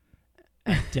 days,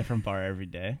 a different bar every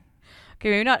day. Okay,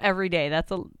 maybe not every day.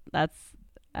 That's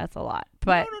a lot.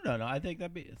 But no. I think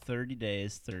that'd be 30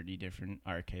 days, 30 different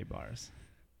arcade bars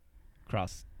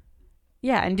across.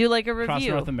 Yeah, and do like a review Across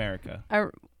North America.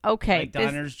 Okay. Like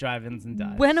diners, drive-ins, and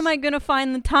dives. When am I going to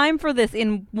find the time for this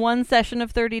in one session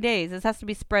of 30 days? This has to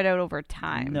be spread out over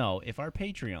time. No, if our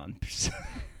Patreon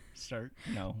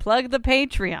Plug the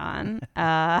Patreon.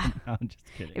 No, I'm just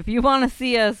kidding. If you want to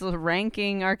see us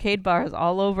ranking arcade bars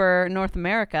all over North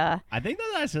America. I think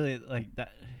that's actually like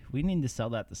that. We need to sell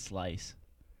that to Slice.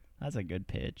 That's a good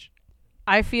pitch.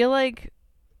 I feel like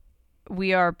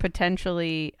we are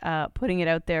potentially putting it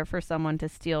out there for someone to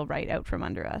steal right out from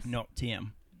under us. No,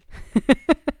 TM.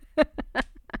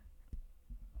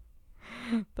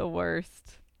 The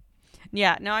worst.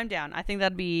 Yeah, no, I'm down. I think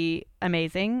that'd be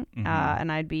amazing,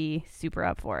 and I'd be super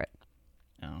up for it.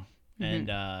 Oh, and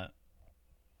yeah.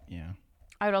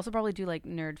 I would also probably do like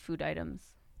nerd food items.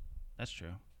 That's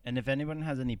true. And if anyone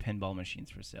has any pinball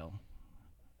machines for sale,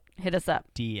 hit us up.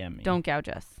 DM me. Don't gouge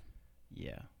us.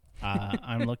 Yeah.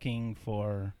 I'm looking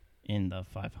for in the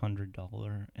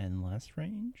 $500 and less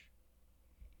range.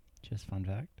 Just fun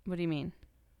fact. What do you mean?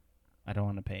 I don't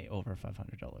want to pay over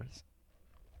 $500.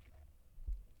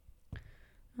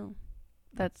 Oh,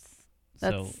 that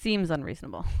seems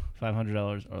unreasonable.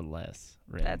 $500 or less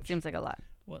range. That seems like a lot.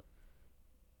 What?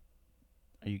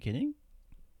 Are you kidding?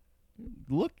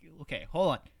 Look. Okay,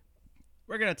 hold on.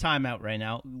 We're gonna time out right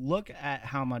now. Look at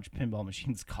how much pinball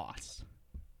machines cost.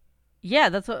 Yeah,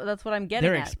 that's what I'm getting.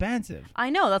 They're at. expensive. I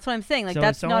know. That's what I'm saying. Like so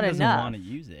that's if someone not doesn't enough. want to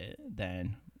use it,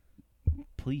 then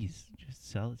please just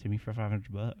sell it to me for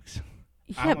 $500.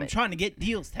 Yeah, I'm but trying to get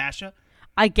deals, Tasha.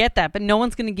 I get that, but no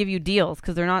one's going to give you deals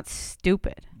because they're not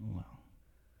stupid. Well,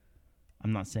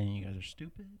 I'm not saying you guys are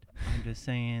stupid. I'm just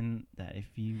saying that if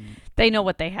you They know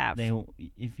what they have.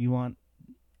 if you want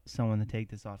someone to take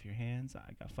this off your hands,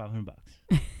 I got $500.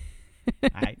 All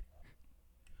right.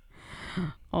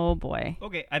 Oh, boy.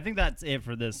 Okay, I think that's it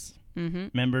for this. Mm-hmm.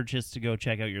 Remember just to go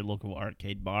check out your local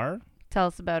arcade bar. Tell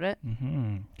us about it.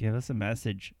 Mm-hmm. Give us a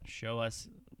message. Show us.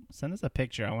 Send us a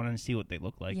picture. I want to see what they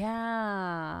look like.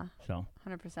 Yeah. So.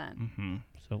 100%. Mm-hmm.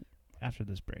 So after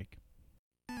this break.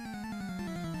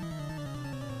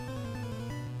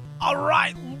 All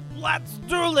right, let's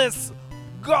do this.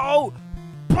 Go,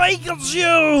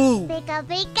 Pikachu! Pika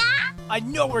Pika. I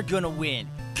know we're gonna win.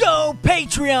 Go,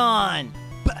 Patreon!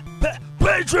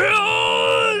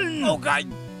 Patreon! Okay,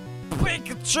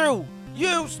 Pikachu,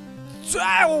 use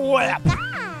Tail Whip!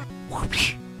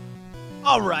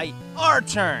 All right, our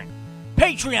turn.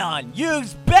 Patreon,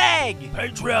 use Bag!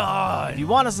 Patreon! If you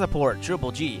want to support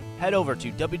Triple G, head over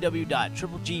to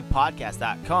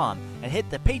www.triplegpodcast.com and hit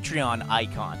the Patreon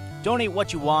icon. Donate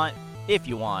what you want, if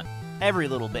you want. Every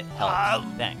little bit helps.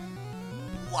 Thanks.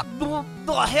 What the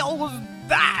hell was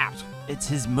that? It's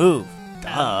his move.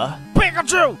 Duh.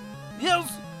 Pikachu!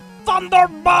 Use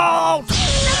Thunderbolt!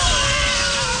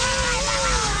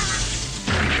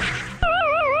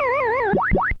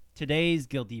 Today's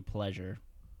guilty pleasure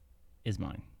is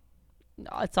mine.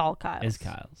 No, it's all Kyle's. Is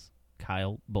Kyle's.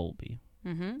 Kyle Bowlby,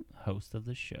 Mm-hmm. host of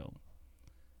the show.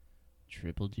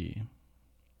 Triple G.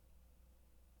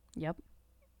 Yep.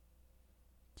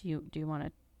 Do you want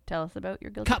to tell us about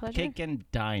your guilty pleasure? Cupcake and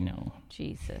Dino.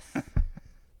 Jesus.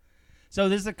 So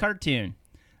this is a cartoon.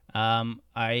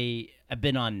 I have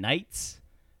been on nights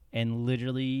and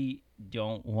literally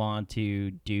don't want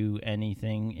to do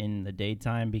anything in the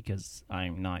daytime because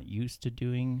I'm not used to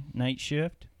doing night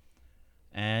shift.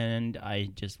 And I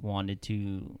just wanted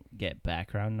to get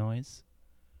background noise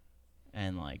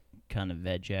and like kind of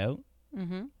veg out.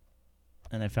 Mm-hmm.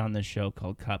 And I found this show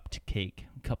called Cupcake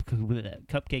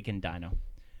and Dino.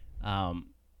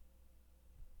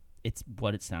 It's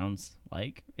what it sounds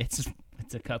like. It's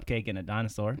a cupcake and a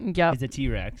dinosaur. Yep. It's a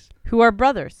T-Rex. Who are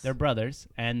brothers? They're brothers,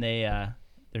 and they're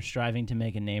striving to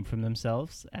make a name for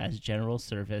themselves as general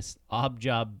service,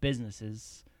 job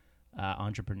businesses,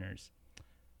 entrepreneurs.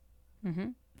 Mm-hmm.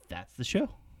 That's the show.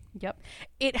 Yep.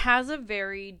 It has a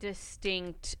very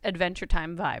distinct Adventure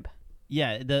Time vibe.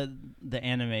 Yeah, the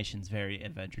animation's very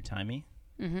Adventure Timey.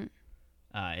 Mm-hmm.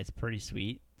 It's pretty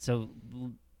sweet. So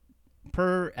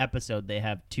per episode, they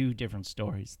have 2 different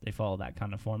stories. They follow that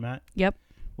kind of format. Yep.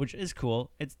 Which is cool.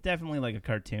 It's definitely like a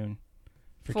cartoon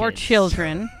For kids.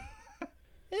 children.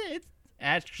 It's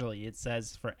actually, it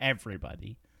says for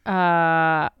everybody.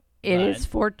 It is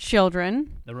for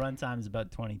children. The runtime is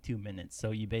about 22 minutes,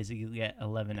 so you basically get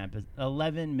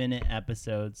 11-minute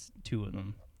episodes, 2 of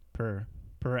them per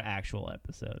actual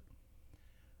episode.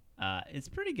 It's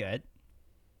pretty good.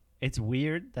 It's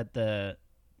weird that the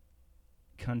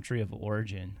country of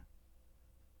origin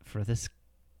for this.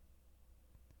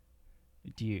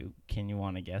 Can you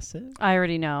want to guess it? I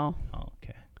already know. Oh,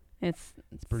 okay. It's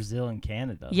Brazil and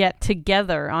Canada. yet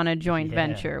together on a joint Yeah.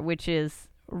 venture, which is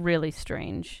really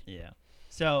strange. Yeah.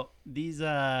 So these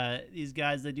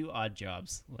guys, they do odd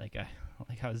jobs, like I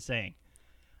was saying.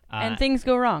 And things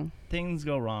go wrong. Things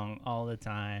go wrong all the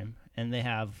time, and they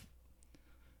have,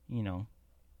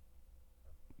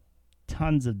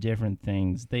 tons of different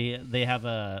things. They have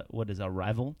a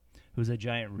rival who's a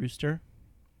giant rooster.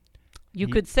 You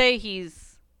could say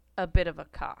he's a bit of a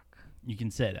cock. You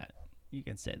can say that.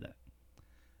 It's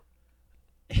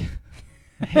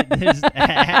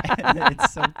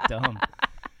so dumb.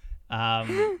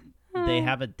 They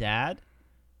have an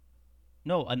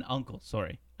uncle.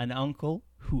 Sorry, an uncle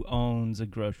who owns a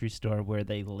grocery store where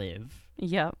they live.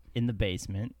 Yep. In the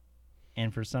basement,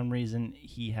 and for some reason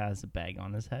he has a bag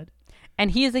on his head.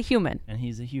 And he is a human. And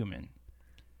he's a human.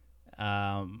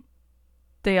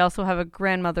 They also have a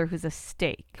grandmother who's a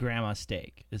steak. Grandma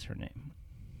Steak is her name.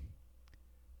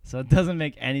 So it doesn't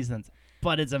make any sense,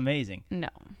 but it's amazing. No.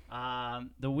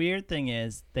 The weird thing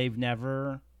is they've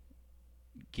never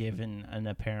given an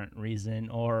apparent reason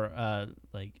or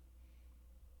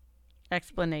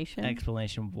Explanation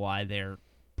of why they're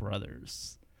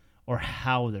brothers or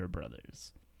how they're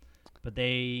brothers. But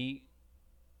they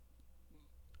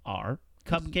are.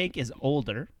 Cupcake is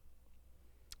older,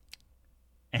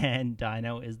 and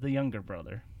Dino is the younger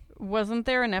brother. Wasn't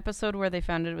there an episode where they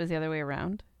found it was the other way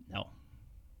around? No.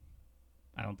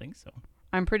 I don't think so.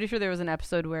 I'm pretty sure there was an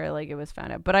episode where it was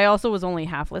found out. But I also was only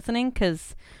half listening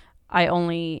because I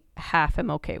only half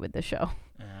am okay with the show.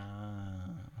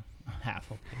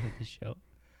 half okay with the show.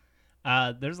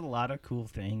 There's a lot of cool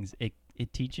things. It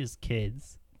teaches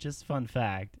kids, just fun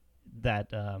fact, that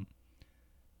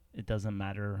it doesn't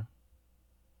matter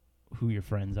who your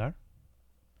friends are.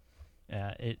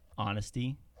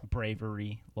 Honesty,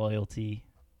 bravery, loyalty,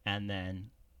 and then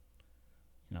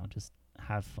just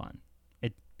have fun.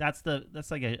 That's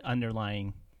like an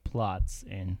underlying plots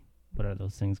and what are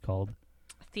those things called?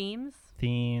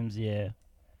 Themes, yeah.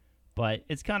 But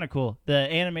it's kind of cool. The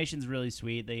animation's really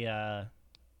sweet. They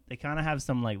kind of have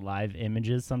some like live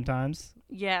images sometimes.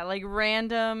 Yeah, like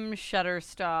random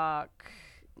Shutterstock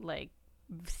like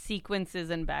sequences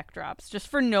and backdrops just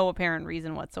for no apparent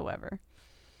reason whatsoever.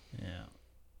 Yeah.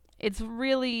 It's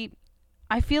really,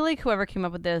 I feel like whoever came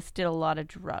up with this did a lot of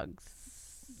drugs.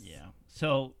 Yeah.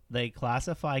 So they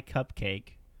classify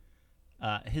Cupcake.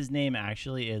 His name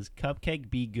actually is Cupcake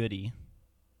Be Goody.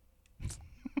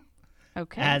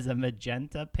 Okay. As a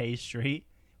magenta pastry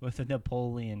with a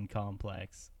Napoleon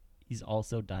complex. He's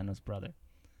also Dino's brother.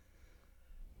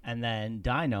 And then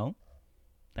Dino,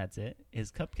 that's it,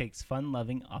 is Cupcake's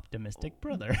fun-loving, optimistic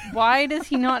brother. Why does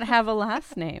he not have a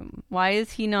last name? Why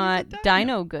is he not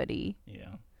Dino Goody?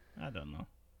 Yeah, I don't know.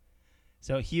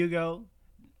 So Hugo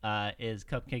is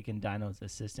Cupcake and Dino's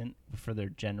assistant for their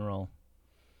general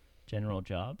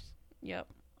jobs. Yep.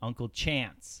 Uncle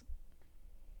Chance,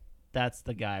 that's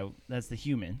the guy, that's the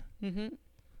human. Mm-hmm.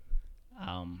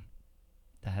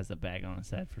 That has a bag on his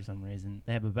head for some reason.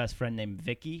 They have a best friend named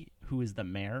Vicky, who is the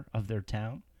mayor of their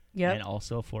town. Yep. And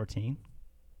also 14.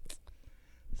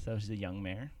 So she's a young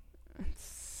mayor.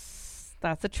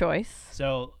 That's a choice.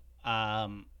 So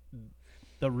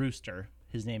the rooster,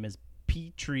 his name is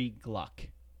Petrie Gluck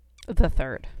The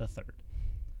third. III.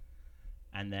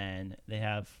 And then they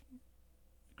have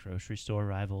grocery store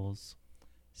rivals,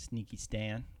 Sneaky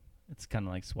Stan. It's kind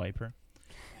of like Swiper.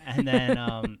 And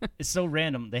then it's so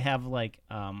random. They have like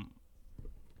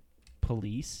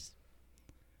police,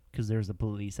 because there's a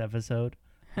police episode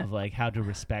of like how to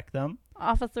respect them.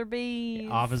 Officer Bees.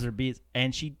 Officer Bees,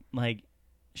 and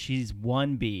she's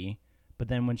one bee, but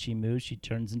then when she moves, she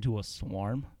turns into a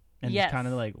swarm, and Yes. it's kind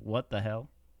of like, what the hell?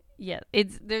 Yeah,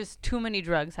 there's too many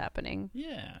drugs happening.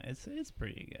 Yeah, it's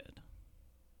pretty good.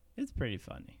 It's pretty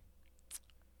funny.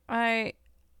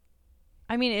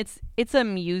 I mean, it's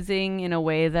amusing in a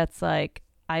way that's like,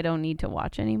 I don't need to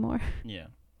watch anymore. Yeah,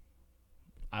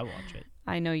 I watch it.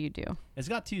 I know you do. It's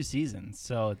got 2 seasons,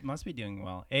 so it must be doing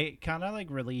well. It kind of like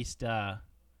released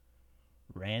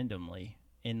randomly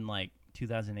in like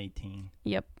 2018.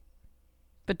 Yep.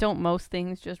 But don't most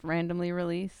things just randomly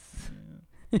release?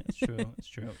 Yeah, it's true. It's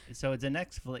true. So it's a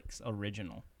Netflix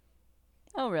original.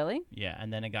 Oh, really? Yeah,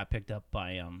 and then it got picked up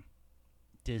by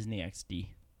Disney XD.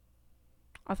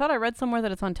 I thought I read somewhere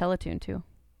that it's on Teletoon too.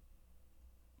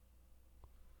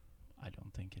 I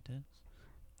don't think it is.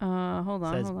 Hold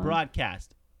on. It says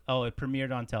broadcast. Oh, it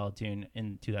premiered on Teletoon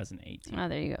in 2018 Oh,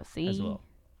 there you go. See? as well.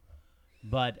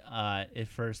 But it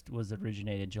first was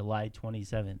originated July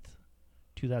 27th,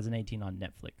 2018 on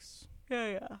Netflix.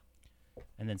 Yeah.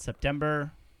 And then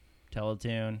September,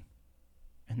 Teletoon.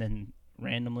 And then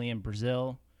randomly in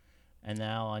Brazil. And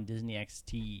now on Disney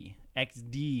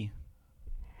XD.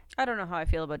 I don't know how I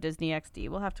feel about Disney XD.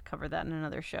 We'll have to cover that in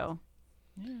another show.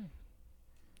 Yeah.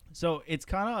 So it's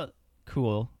kind of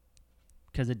cool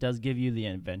because it does give you the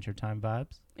Adventure Time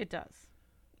vibes. It does.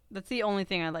 That's the only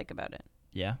thing I like about it.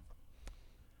 Yeah.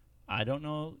 I don't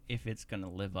know if it's going to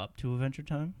live up to Adventure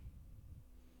Time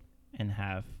and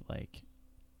have like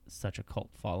such a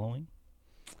cult following.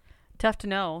 Tough to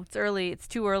know. It's early. It's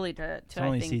too early to It's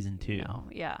only I think, season 2. No.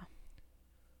 Yeah.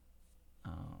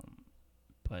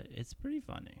 But it's pretty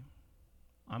funny.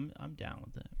 I'm down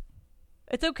with it.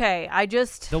 It's okay. I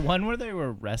just The one where they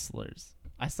were wrestlers.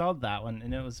 I saw that one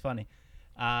and it was funny.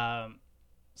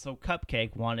 So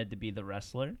Cupcake wanted to be the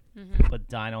wrestler, but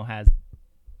Dino has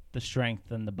the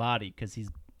strength and the body because he's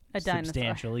a dinosaur.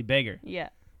 substantially bigger. Yeah.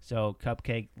 So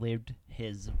Cupcake lived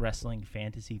his wrestling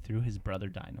fantasy through his brother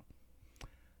Dino.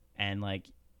 And like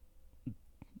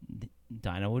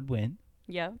Dino would win,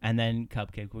 Yeah. and then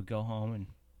Cupcake would go home and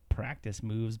practice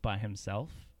moves by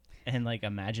himself and like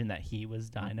imagine that he was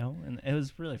Dino, and it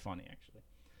was really funny actually.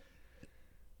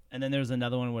 And then there was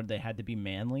another one where they had to be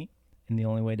manly, and the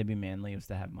only way to be manly was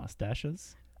to have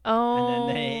mustaches. Oh.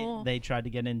 And then they tried to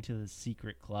get into the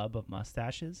secret club of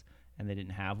mustaches, and they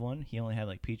didn't have one. He only had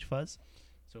like peach fuzz.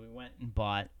 So we went and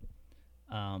bought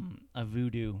a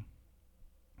voodoo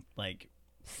like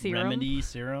Serum? remedy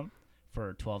serum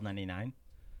for $12.99.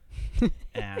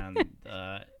 And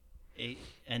it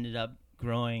ended up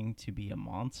growing to be a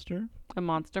monster. A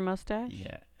monster mustache?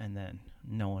 Yeah, and then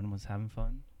no one was having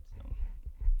fun. So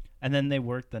And then they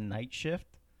worked the night shift,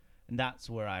 and that's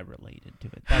where I related to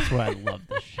it. That's where I love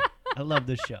this show. I love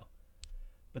this show.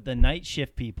 But the night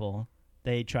shift people,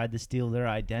 they tried to steal their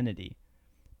identity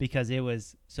because it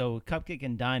was so Cupcake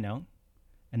and Dino,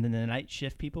 and then the night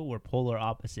shift people were polar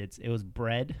opposites. It was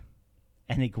Bread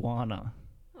and Iguana.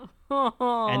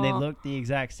 And they looked the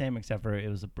exact same except for it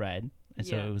was a bread. And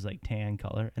so Yeah. it was like tan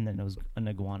color, and then it was an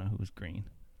iguana who was green.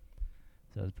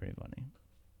 So it was pretty funny.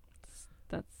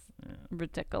 That's Yeah.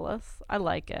 ridiculous. I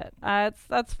like it.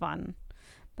 That's fun.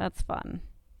 That's fun.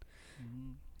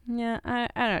 Yeah, I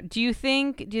don't know. Do you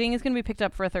think it's gonna be picked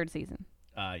up for a third season?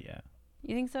 Yeah.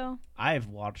 You think so? I've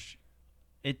watched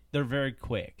it. They're very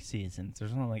quick seasons.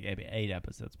 There's only like 8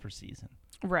 episodes per season.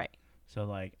 Right. So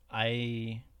like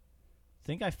I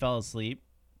think I fell asleep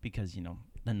because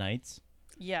the nights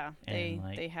Yeah. And,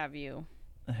 like- They have you.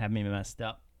 have me messed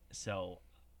up. So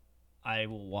I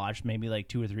will watch maybe like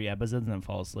 2 or 3 episodes and then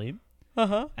fall asleep,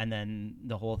 and then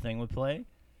the whole thing would play,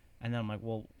 and then I'm like,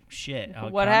 well, shit,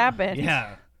 What happened?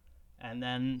 Yeah. And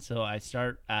then so I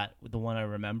start at the one I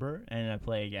remember, and I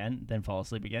play again, then fall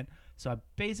asleep again. So I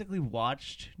basically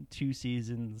watched 2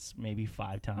 seasons maybe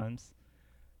 5 times,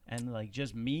 and like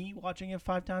just me watching it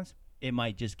 5 times, it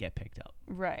might just get picked up.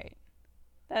 Right.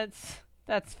 That's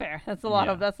fair. That's a lot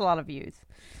Yeah. of views.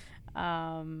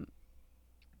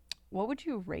 What would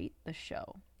you rate the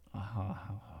show?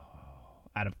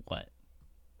 Out of what?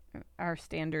 Our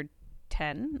standard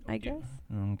 10, I guess.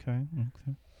 Okay.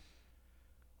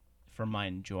 For my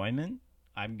enjoyment,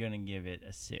 I'm gonna give it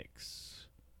a 6.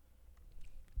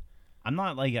 I'm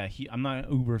not like I'm not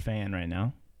an Uber fan right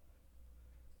now.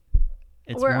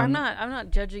 It's I'm one-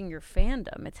 not judging your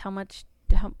fandom. It's how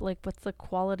what's the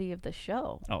quality of the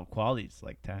show? Oh, quality's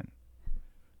like 10.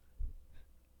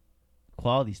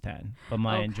 Quality's 10, but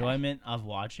my Okay. enjoyment of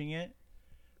watching it,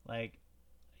 like,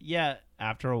 yeah,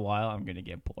 after a while, I'm gonna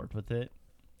get bored with it.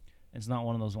 It's not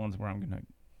one of those ones where I'm gonna.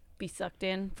 Be sucked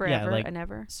in forever like- and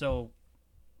ever. So,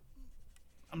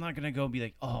 I'm not gonna go be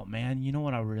like, oh man, you know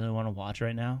what I really want to watch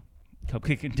right now?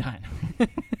 Cupcake and Dino.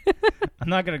 I'm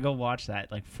not gonna go watch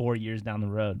that like 4 years down the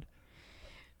road.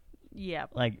 Yeah.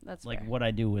 Like That's like fair. what I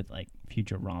do with like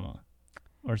Futurama,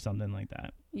 or something like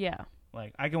that. Yeah.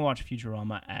 Like I can watch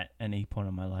Futurama at any point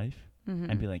in my life Mhm.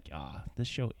 and be like, this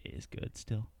show is good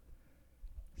still.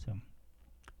 So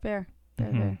Fair.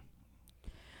 mhm.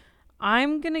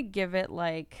 I'm gonna give it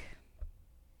like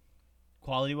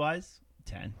Quality wise,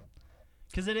 10,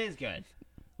 because it is good.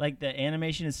 Like the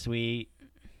animation is sweet,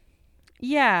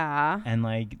 yeah. and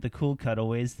like the cool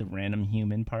cutaways, the random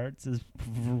human parts is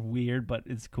weird, but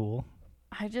it's cool.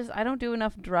 I don't do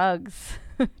enough drugs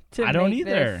to I don't make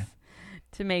either. this-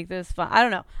 to make this fun. I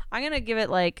don't know. I'm gonna give it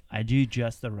like I do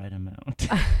just the right amount.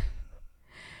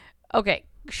 okay,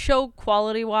 show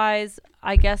quality wise,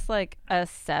 I guess like a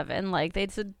 7. Like they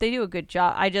do a good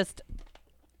job. I just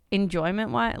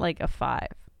enjoyment wise, like a 5.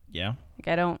 Yeah. Like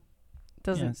I don't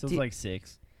doesn't Yeah, so it's do- like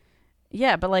 6.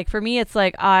 yeah, but like for me, it's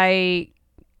like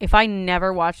if I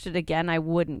never watched it again, I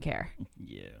wouldn't care.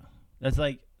 Yeah. That's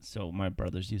like, so my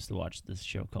brothers used to watch this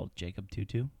show called Jacob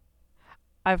Tutu.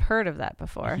 I've heard of that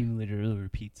before. He literally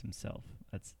repeats himself.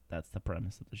 That's the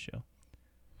premise of the show.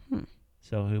 Hmm.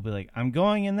 So he'll be like, I'm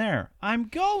going in there. I'm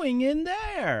going in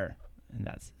there. And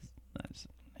that's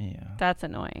yeah, That's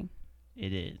annoying.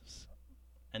 it is.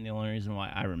 And the only reason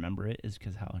why I remember it is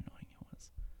because how annoying it was.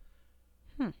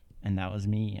 Hmm. And that was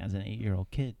me as an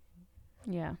 8-year-old kid.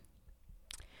 Yeah.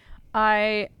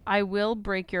 I will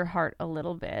break your heart a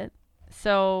little bit.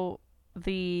 So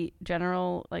the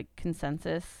general like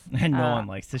consensus And no one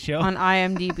likes the show. on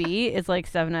IMDb is like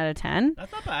 7 out of 10.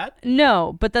 That's not bad.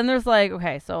 No, but then there's like,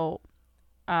 okay, so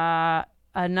no,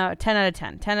 10 out of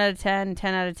 10, 10 out of 10,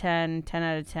 10 out of 10, 10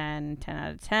 out of 10, 10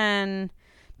 out of 10,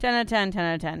 10 out of 10, 10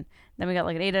 out of 10. Then we got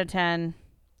like an 8 out of 10,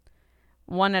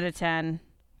 1 out of 10,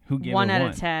 Who gave 1 it out 1?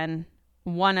 of 10,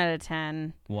 1 out of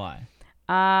 10. Why?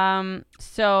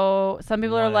 So some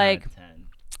people 1 are out like, of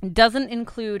 10. doesn't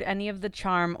include any of the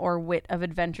charm or wit of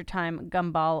Adventure Time,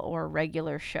 Gumball, or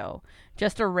regular show.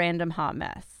 Just a random hot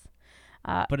mess.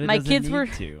 But it my doesn't kids need were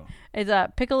to. it's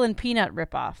a pickle and peanut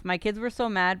ripoff. My kids were so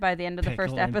mad by the end of the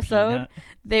first Pickle and episode, Peanut.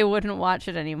 they wouldn't watch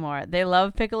it anymore. They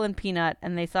love Pickle and Peanut,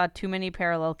 and they saw too many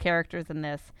parallel characters in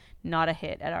this. Not a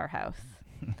hit at our house.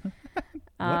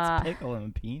 What's Pickle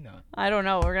and Peanut? I don't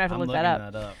know. We're gonna have to I'm look looking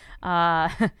that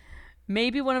up.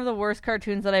 Maybe one of the worst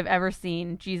cartoons that I've ever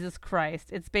seen. Jesus Christ.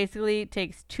 It's basically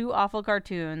takes 2 awful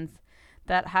cartoons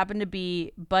that happen to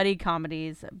be buddy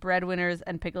comedies, Breadwinners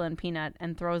and Pickle and Peanut,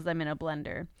 and throws them in a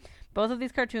blender. Both of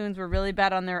these cartoons were really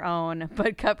bad on their own,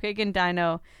 but Cupcake and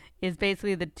Dino is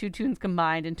basically the 2 tunes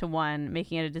combined into one,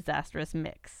 making it a disastrous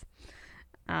mix.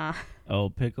 Oh,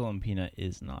 Pickle and Peanut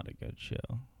is not a good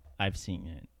show. I've seen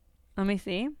it. Let me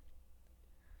see.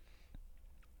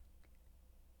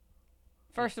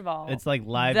 First of all, It's like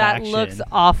live that action. looks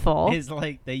awful. It's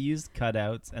like they used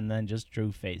cutouts and then just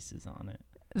drew faces on it.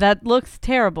 That looks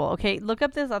terrible. Okay, look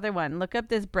up this other one. Look up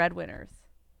this Breadwinners.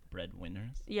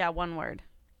 Breadwinners. Yeah, one word.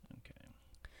 Okay.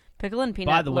 Pickle and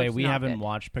Peanut. By the way, looks we not haven't good.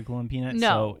 watched Pickle and Peanut.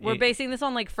 No, so we're basing this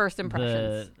on like first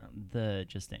impressions.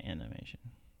 Just the animation.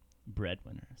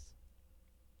 Breadwinners.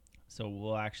 So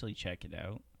we'll actually check it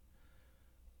out,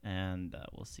 and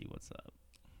we'll see what's up.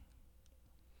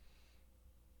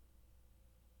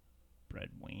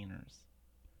 Breadwinners.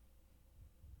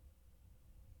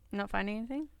 Not finding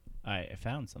anything? I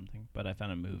found something, but I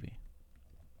found a movie.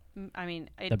 I mean,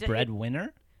 The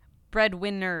Breadwinner?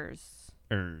 Breadwinners.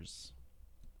 So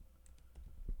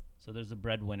there's a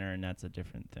breadwinner, and that's a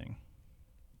different thing.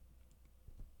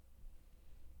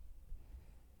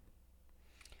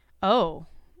 Oh,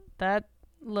 that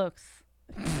looks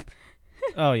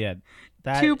Oh yeah,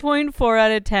 that 2.4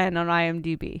 out of 10 on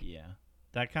IMDb. Yeah,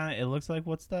 that kind of. It looks like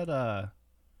what's that?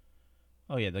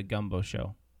 Oh yeah, the Gumbo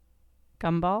show.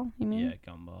 Gumball, you mean?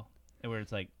 Yeah, Gumball, where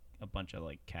it's like a bunch of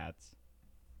like cats.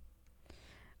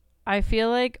 I feel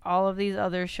like all of these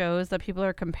other shows that people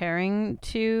are comparing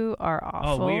to are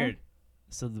awful. Oh, weird.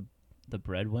 So the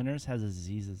Breadwinners has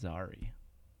Aziz Ansari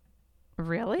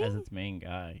Really? as its main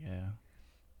guy. Yeah.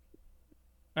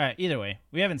 All right. Either way,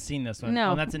 we haven't seen this one. No.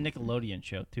 Oh, and that's a Nickelodeon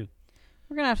show too.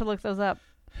 We're going to have to look those up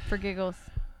for giggles.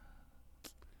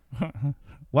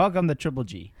 Welcome to Triple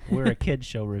G. We're a kid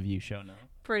show review show now.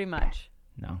 Pretty much.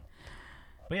 No.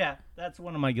 But yeah, that's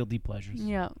one of my guilty pleasures.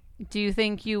 Yeah. Do you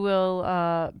think you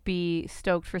will be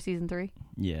stoked for season 3?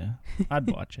 Yeah. I'd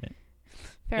watch it.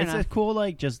 Fair It's enough. a cool,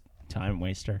 like, just time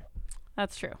waster.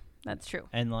 That's true. That's true.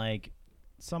 And, like,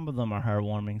 some of them are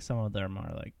heartwarming. Some of them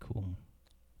are, like, cool.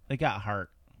 They got heart.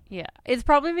 Yeah. It's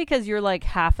probably because you're like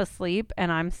half asleep and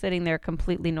I'm sitting there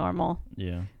completely normal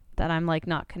Yeah. that I'm like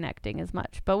not connecting as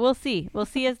much. But we'll see. We'll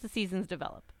see as the seasons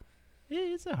develop.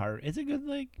 It's a heart. It's a good,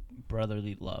 like,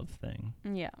 brotherly love thing.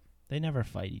 Yeah. They never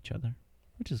fight each other,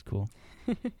 which is cool.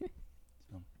 So.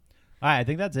 All right, I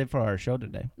think that's it for our show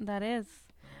today. That is.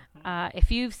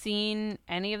 If you've seen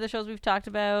any of the shows we've talked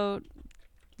about,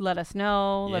 let us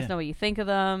know. Let us Yeah. know what you think of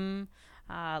them.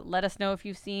 Let us know if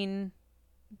you've seen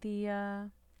the,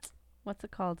 what's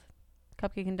it called?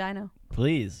 Cupcake and Dino.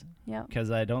 Please, Yeah. because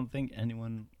I don't think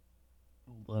anyone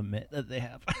will admit that they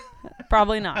have.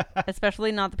 Probably not.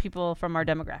 Especially not the people from our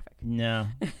demographic. No.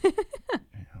 Yeah.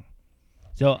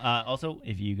 So, also,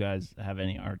 if you guys have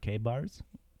any arcade bars,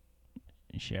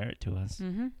 share it to us.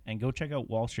 Mm-hmm. And go check out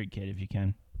Wall Street Kid if you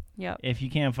can. Yep. If you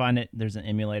can't find it, there's an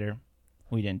emulator.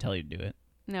 We didn't tell you to do it.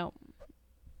 No.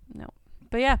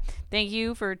 But yeah, thank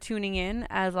you for tuning in.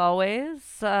 As always,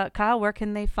 Kyle, where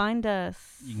can they find us?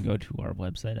 You can go to our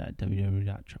website at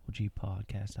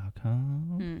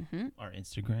www.triplgpodcast.com, Mm-hmm. our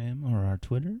Instagram or our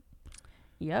Twitter.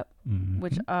 Yep. Mhm.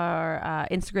 Which our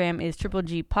Instagram is Triple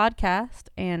G Podcast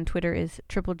and Twitter is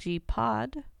Triple G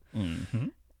Pod.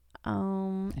 Mhm.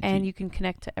 And you can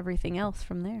connect to everything else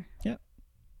from there.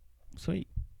 Sweet.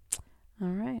 All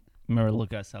right. Remember to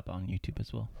look us up on YouTube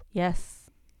as well. Yes.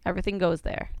 Everything goes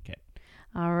there. 'Kay.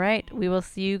 All right. We will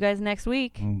see you guys next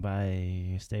week.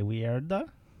 Bye. Stay weird.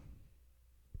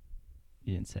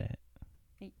 You didn't say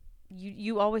it.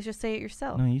 You always just say it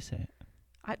yourself. No, you say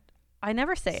it. I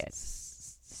never say it.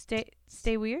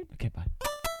 Stay weird. Okay, bye.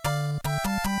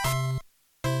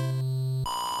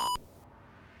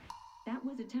 That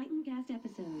was a Titancast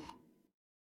episode.